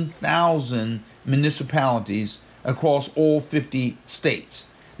 19,000 municipalities across all 50 states.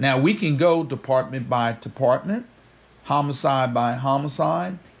 Now, we can go department by department, homicide by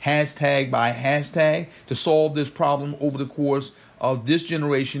homicide, hashtag by hashtag, to solve this problem over the course of this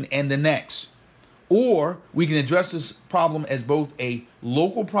generation and the next. Or we can address this problem as both a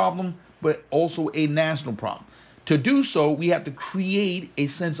local problem, but also a national problem. To do so, we have to create a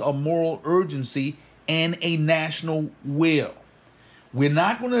sense of moral urgency and a national will. We're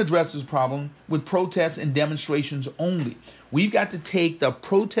not going to address this problem with protests and demonstrations only. We've got to take the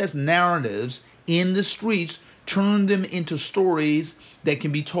protest narratives in the streets, turn them into stories that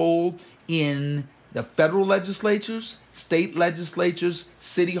can be told in the federal legislatures, state legislatures,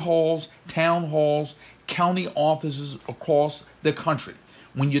 city halls, town halls, county offices across the country.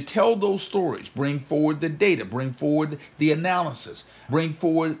 When you tell those stories, bring forward the data, bring forward the analysis, bring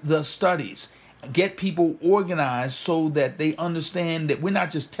forward the studies, get people organized so that they understand that we're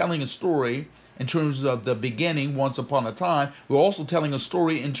not just telling a story in terms of the beginning, once upon a time. We're also telling a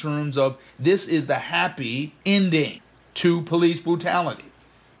story in terms of this is the happy ending to police brutality.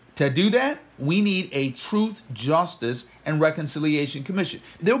 To do that, we need a Truth, Justice, and Reconciliation Commission.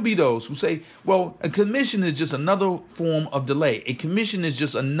 There'll be those who say, well, a commission is just another form of delay. A commission is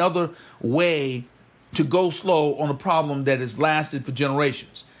just another way to go slow on a problem that has lasted for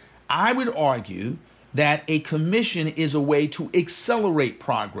generations. I would argue that a commission is a way to accelerate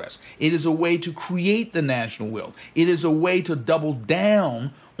progress. It is a way to create the national will. It is a way to double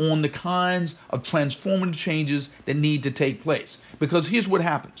down on the kinds of transformative changes that need to take place. Because here's what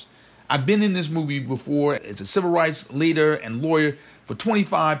happens. I've been in this movie before as a civil rights leader and lawyer for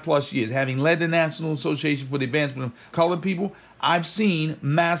 25 plus years, having led the National Association for the Advancement of Colored People. I've seen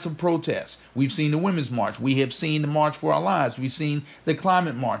massive protests. We've seen the Women's March. We have seen the March for Our Lives. We've seen the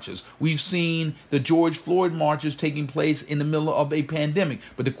climate marches. We've seen the George Floyd marches taking place in the middle of a pandemic.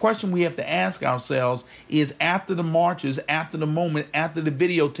 But the question we have to ask ourselves is, after the marches, after the moment, after the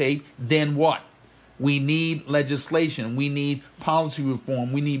videotape, then what? We need legislation. We need policy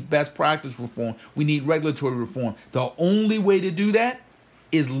reform. We need best practice reform. We need regulatory reform. The only way to do that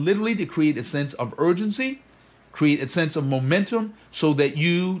is literally to create a sense of urgency, create a sense of momentum, so that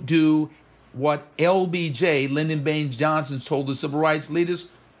you do what LBJ, Lyndon Baines Johnson, told the civil rights leaders: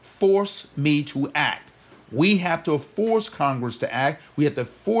 force me to act. We have to force Congress to act. We have to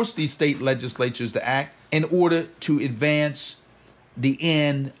force these state legislatures to act in order to advance the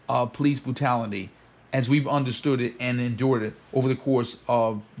end of police brutality as we've understood it and endured it over the course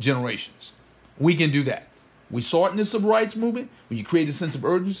of generations. We can do that. We saw it in the civil rights movement, when you create a sense of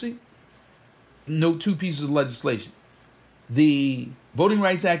urgency. Note two pieces of legislation. The Voting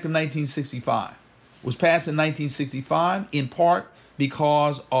Rights Act of 1965 was passed in 1965 in part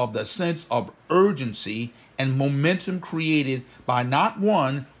because of the sense of urgency and momentum created by not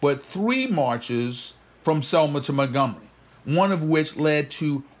one, but three marches from Selma to Montgomery, one of which led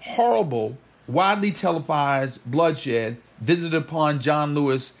to horrible, widely televised bloodshed visited upon John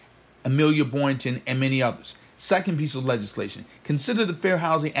Lewis, Amelia Boynton, and many others. Second piece of legislation. Consider the Fair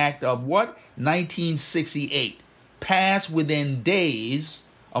Housing Act of what? 1968. Passed within days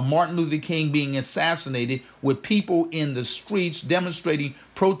of Martin Luther King being assassinated, with people in the streets demonstrating,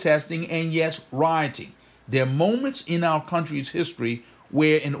 protesting, and yes, rioting. There are moments in our country's history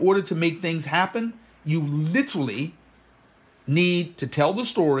where, in order to make things happen, you literally need to tell the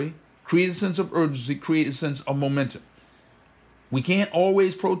story, create a sense of urgency, create a sense of momentum. We can't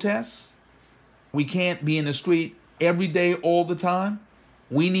always protest. We can't be in the street every day, all the time.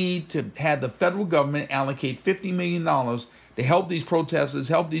 We need to have the federal government allocate $50 million to help these protesters,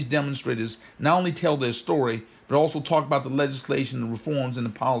 help these demonstrators, not only tell their story, but also talk about the legislation, the reforms, and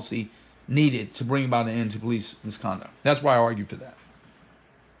the policy needed to bring about an end to police misconduct. That's why I argue for that.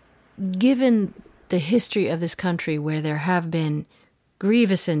 Given the history of this country, where there have been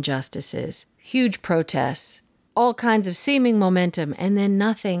grievous injustices, huge protests, all kinds of seeming momentum, and then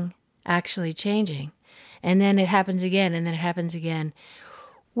nothing actually changing, and then it happens again, and then it happens again,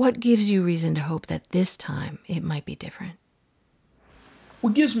 what gives you reason to hope that this time it might be different?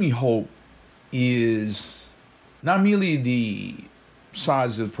 What gives me hope is not merely the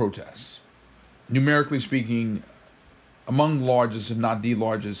size of the protests. Numerically speaking, among the largest, if not the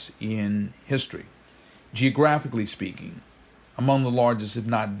largest, in history. Geographically speaking, among the largest, if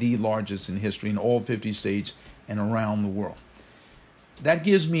not the largest, in history in all 50 states and around the world. That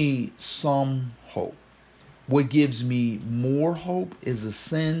gives me some hope. What gives me more hope is a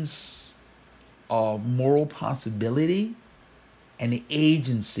sense of moral possibility and the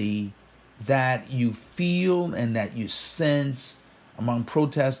agency that you feel and that you sense among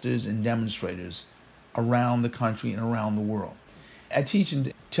protesters and demonstrators around the country and around the world. I teach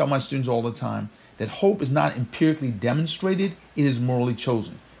and tell my students all the time that hope is not empirically demonstrated, it is morally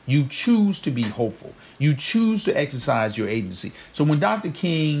chosen. You choose to be hopeful. You choose to exercise your agency. So when Dr.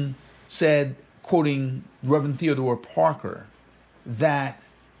 King said, quoting Reverend Theodore Parker, that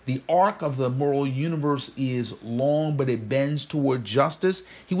the arc of the moral universe is long, but it bends toward justice,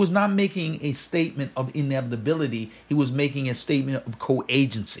 he was not making a statement of inevitability. He was making a statement of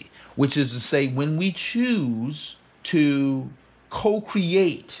co-agency, which is to say, when we choose to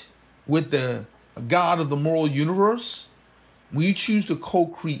co-create with the God of the moral universe, we choose to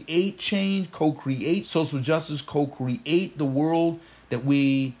co-create change, co-create social justice, co-create the world that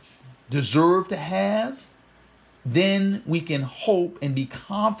we deserve to have, then we can hope and be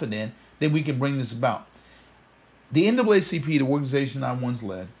confident that we can bring this about. The NAACP, the organization I once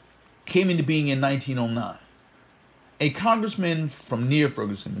led, came into being in 1909. A congressman from near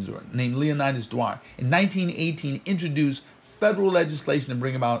Ferguson, Missouri, named Leonidas Dwyer, in 1918 introduced federal legislation to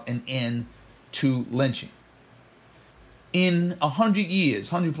bring about an end to lynching. In 100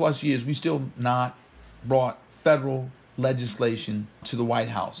 years, 100 plus years, we still not brought federal legislation to the White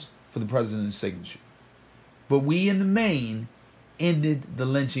House for the president's signature. But we, in the main, ended the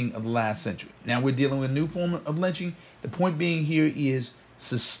lynching of the last century. Now we're dealing with a new form of lynching. The point being here is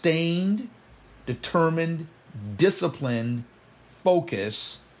sustained, determined, disciplined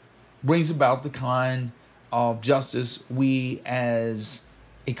focus brings about the kind of justice we as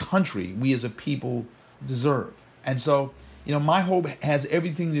a country, we as a people deserve. And so, my hope has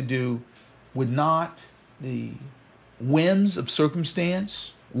everything to do with not the whims of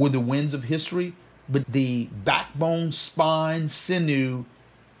circumstance or the winds of history, but the backbone, spine, sinew,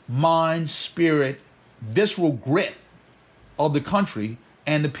 mind, spirit, visceral grit of the country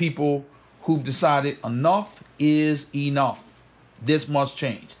and the people who've decided enough is enough. This must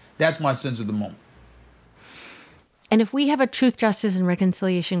change. That's my sense of the moment. And if we have a Truth, Justice, and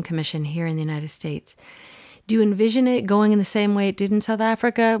Reconciliation Commission here in the United States, do you envision it going in the same way it did in South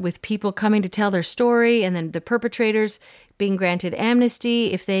Africa, with people coming to tell their story and then the perpetrators being granted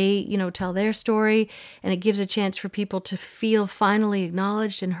amnesty if they, tell their story, and it gives a chance for people to feel finally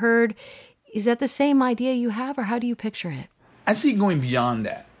acknowledged and heard? Is that the same idea you have, or how do you picture it? I see it going beyond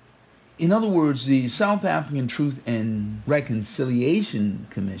that. In other words, the South African Truth and Reconciliation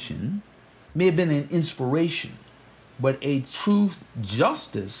Commission may have been an inspiration, but a Truth,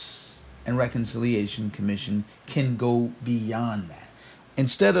 Justice, and Reconciliation Commission can go beyond that.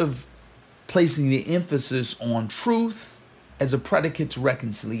 Instead of placing the emphasis on truth as a predicate to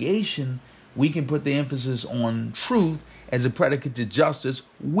reconciliation, we can put the emphasis on truth as a predicate to justice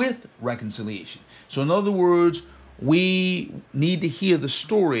with reconciliation. So in other words, we need to hear the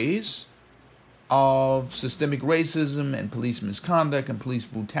stories of systemic racism and police misconduct and police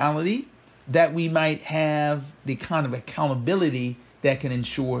brutality, that we might have the kind of accountability that can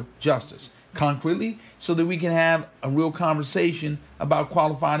ensure justice. Concretely, so that we can have a real conversation about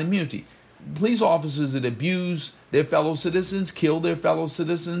qualified immunity. Police officers that abuse their fellow citizens, kill their fellow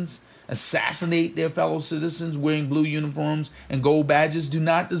citizens, assassinate their fellow citizens wearing blue uniforms and gold badges do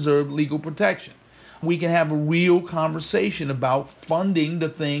not deserve legal protection. We can have a real conversation about funding the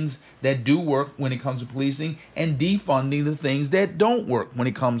things that do work when it comes to policing and defunding the things that don't work when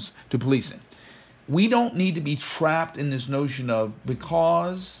it comes to policing. We don't need to be trapped in this notion of,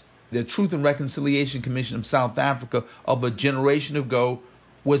 because the Truth and Reconciliation Commission of South Africa of a generation ago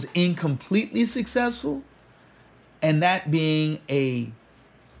was incompletely successful, and that being a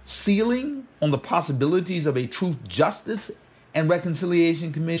ceiling on the possibilities of a Truth, Justice, and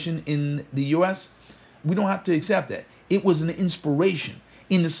Reconciliation Commission in the U.S., we don't have to accept that. It was an inspiration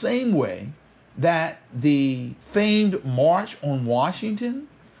in the same way that the famed March on Washington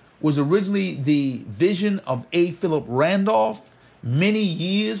was originally the vision of A. Philip Randolph many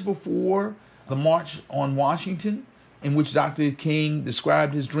years before the March on Washington, in which Dr. King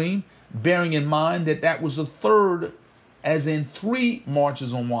described his dream, bearing in mind that that was the third, as in 3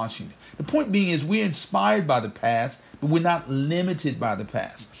 marches on Washington. The point being is we're inspired by the past, but we're not limited by the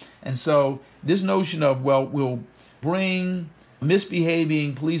past. And so this notion of, we'll bring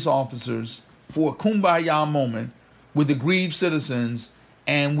misbehaving police officers for a kumbaya moment with aggrieved citizens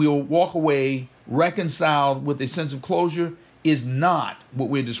and we'll walk away reconciled with a sense of closure is not what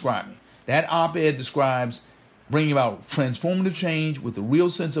we're describing. That op-ed describes bringing about transformative change with a real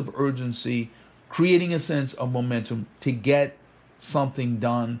sense of urgency, creating a sense of momentum to get something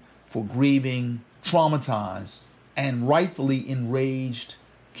done for grieving, traumatized, and rightfully enraged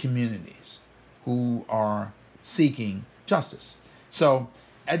communities who are seeking justice. So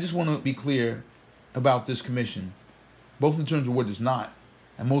I just want to be clear about this commission, both in terms of what it's not,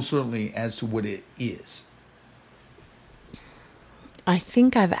 and most certainly as to what it is. I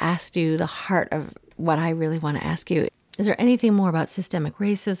think I've asked you the heart of what I really want to ask you. Is there anything more about systemic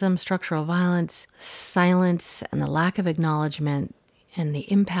racism, structural violence, silence, and the lack of acknowledgement and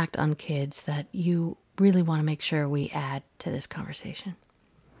the impact on kids that you really want to make sure we add to this conversation?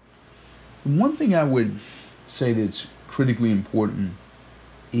 One thing I would say that's critically important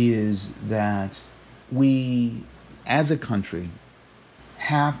is that we, as a country,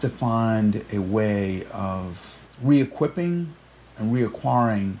 have to find a way of re-equipping and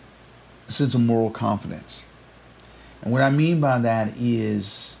reacquiring a sense of moral confidence. And what I mean by that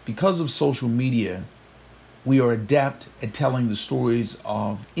is, because of social media, we are adept at telling the stories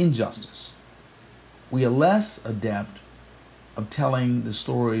of injustice. We are less adept of telling the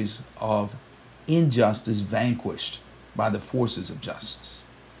stories of injustice vanquished by the forces of justice.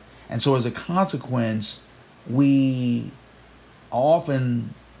 And so as a consequence, we are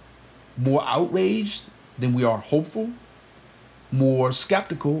often more outraged than we are hopeful, more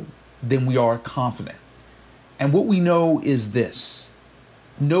skeptical than we are confident. And what we know is this: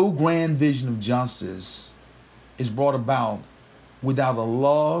 no grand vision of justice is brought about without a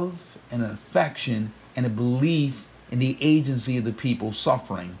love and an affection and a belief in the agency of the people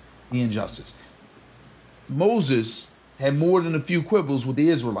suffering the injustice. Moses had more than a few quibbles with the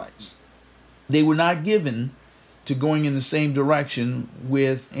Israelites. They were not given to going in the same direction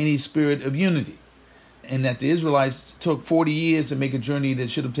with any spirit of unity, and that the Israelites took 40 years to make a journey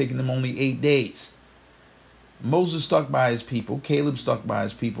that should have taken them only 8 days. Moses stuck by his people, Caleb stuck by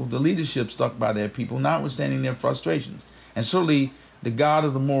his people, the leadership stuck by their people, notwithstanding their frustrations. And certainly the God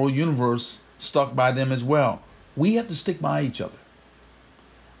of the moral universe stuck by them as well. We have to stick by each other.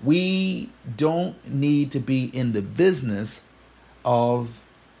 We don't need to be in the business of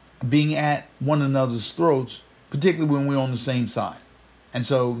being at one another's throats, particularly when we're on the same side. And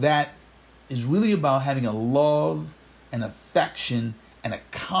so that is really about having a love, an affection, and a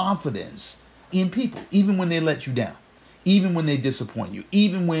confidence in people, even when they let you down, even when they disappoint you,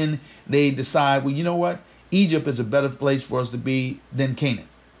 even when they decide, well, you know what? Egypt is a better place for us to be than Canaan.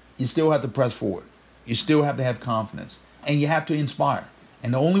 You still have to press forward. You still have to have confidence, and you have to inspire.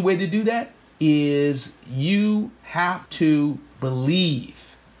 And the only way to do that is you have to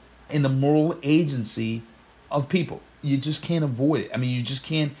believe in the moral agency of people. You just can't avoid it. I mean, you just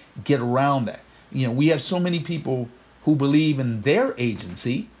can't get around that. You know, we have so many people who believe in their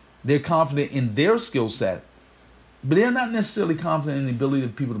agency. They're confident in their skill set, but they're not necessarily confident in the ability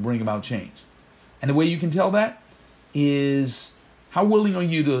of people to bring about change. And the way you can tell that is how willing are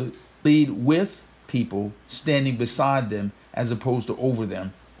you to lead with people, standing beside them as opposed to over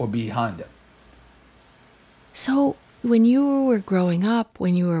them or behind them. So when you were growing up,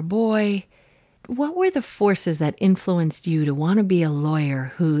 when you were a boy, what were the forces that influenced you to want to be a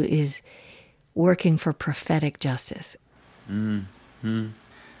lawyer who is working for prophetic justice?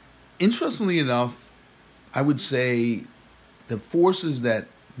 Interestingly enough, I would say the forces that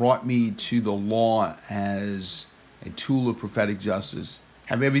brought me to the law as a tool of prophetic justice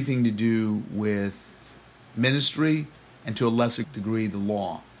have everything to do with ministry and to a lesser degree the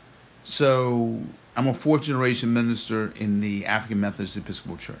law. So I'm a fourth generation minister in the African Methodist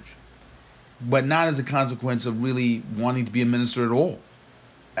Episcopal Church, but not as a consequence of really wanting to be a minister at all.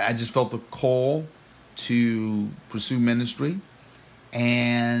 I just felt the call to pursue ministry,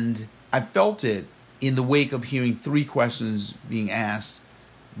 and I felt it in the wake of hearing 3 questions being asked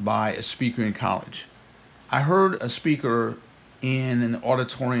by a speaker in college. I heard a speaker in an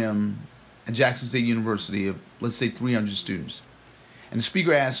auditorium at Jackson State University of, let's say, 300 students. And the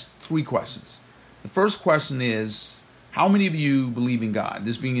speaker asked 3 questions. The first question is, how many of you believe in God?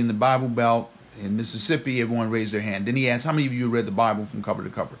 This being in the Bible Belt in Mississippi, everyone raised their hand. Then he asked, how many of you read the Bible from cover to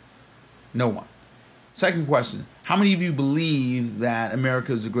cover? No one. Second question, how many of you believe that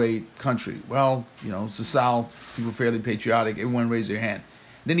America is a great country? Well, you know, it's the South, people are fairly patriotic, everyone raised their hand.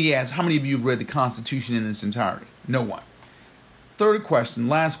 Then he asked, how many of you have read the Constitution in its entirety? No one. Third question,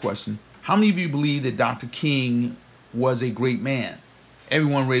 last question, how many of you believe that Dr. King was a great man?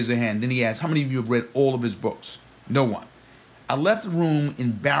 Everyone raised their hand. Then he asked, how many of you have read all of his books? No one. I left the room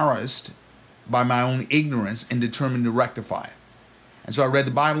embarrassed by my own ignorance and determined to rectify it. And so I read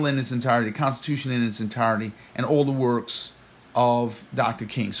the Bible in its entirety, the Constitution in its entirety, and all the works of Dr.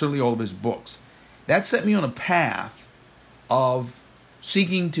 King, certainly all of his books. That set me on a path of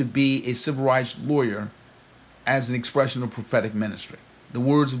seeking to be a civil rights lawyer as an expression of prophetic ministry. The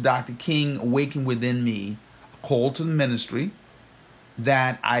words of Dr. King awakened within me a call to the ministry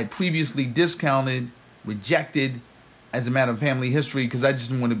that I had previously discounted, rejected as a matter of family history because I just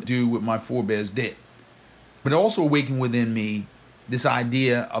didn't want to do what my forebears did. But it also awakened within me this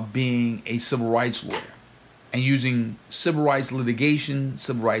idea of being a civil rights lawyer and using civil rights litigation,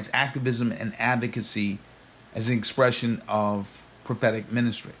 civil rights activism, and advocacy as an expression of prophetic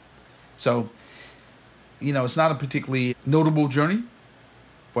ministry. So, you know, it's not a particularly notable journey,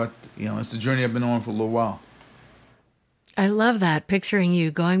 but, you know, it's the journey I've been on for a little while. I love that, picturing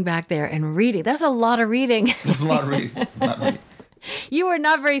you going back there and reading. That's a lot of reading. There's a lot of reading. You were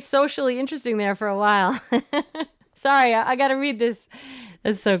not very socially interesting there for a while. Sorry, I got to read this.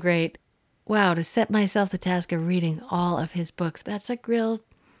 That's so great. Wow, to set myself the task of reading all of his books, that's a real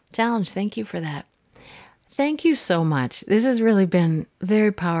challenge. Thank you for that. Thank you so much. This has really been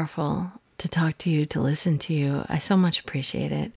very powerful to talk to you, to listen to you. I so much appreciate it.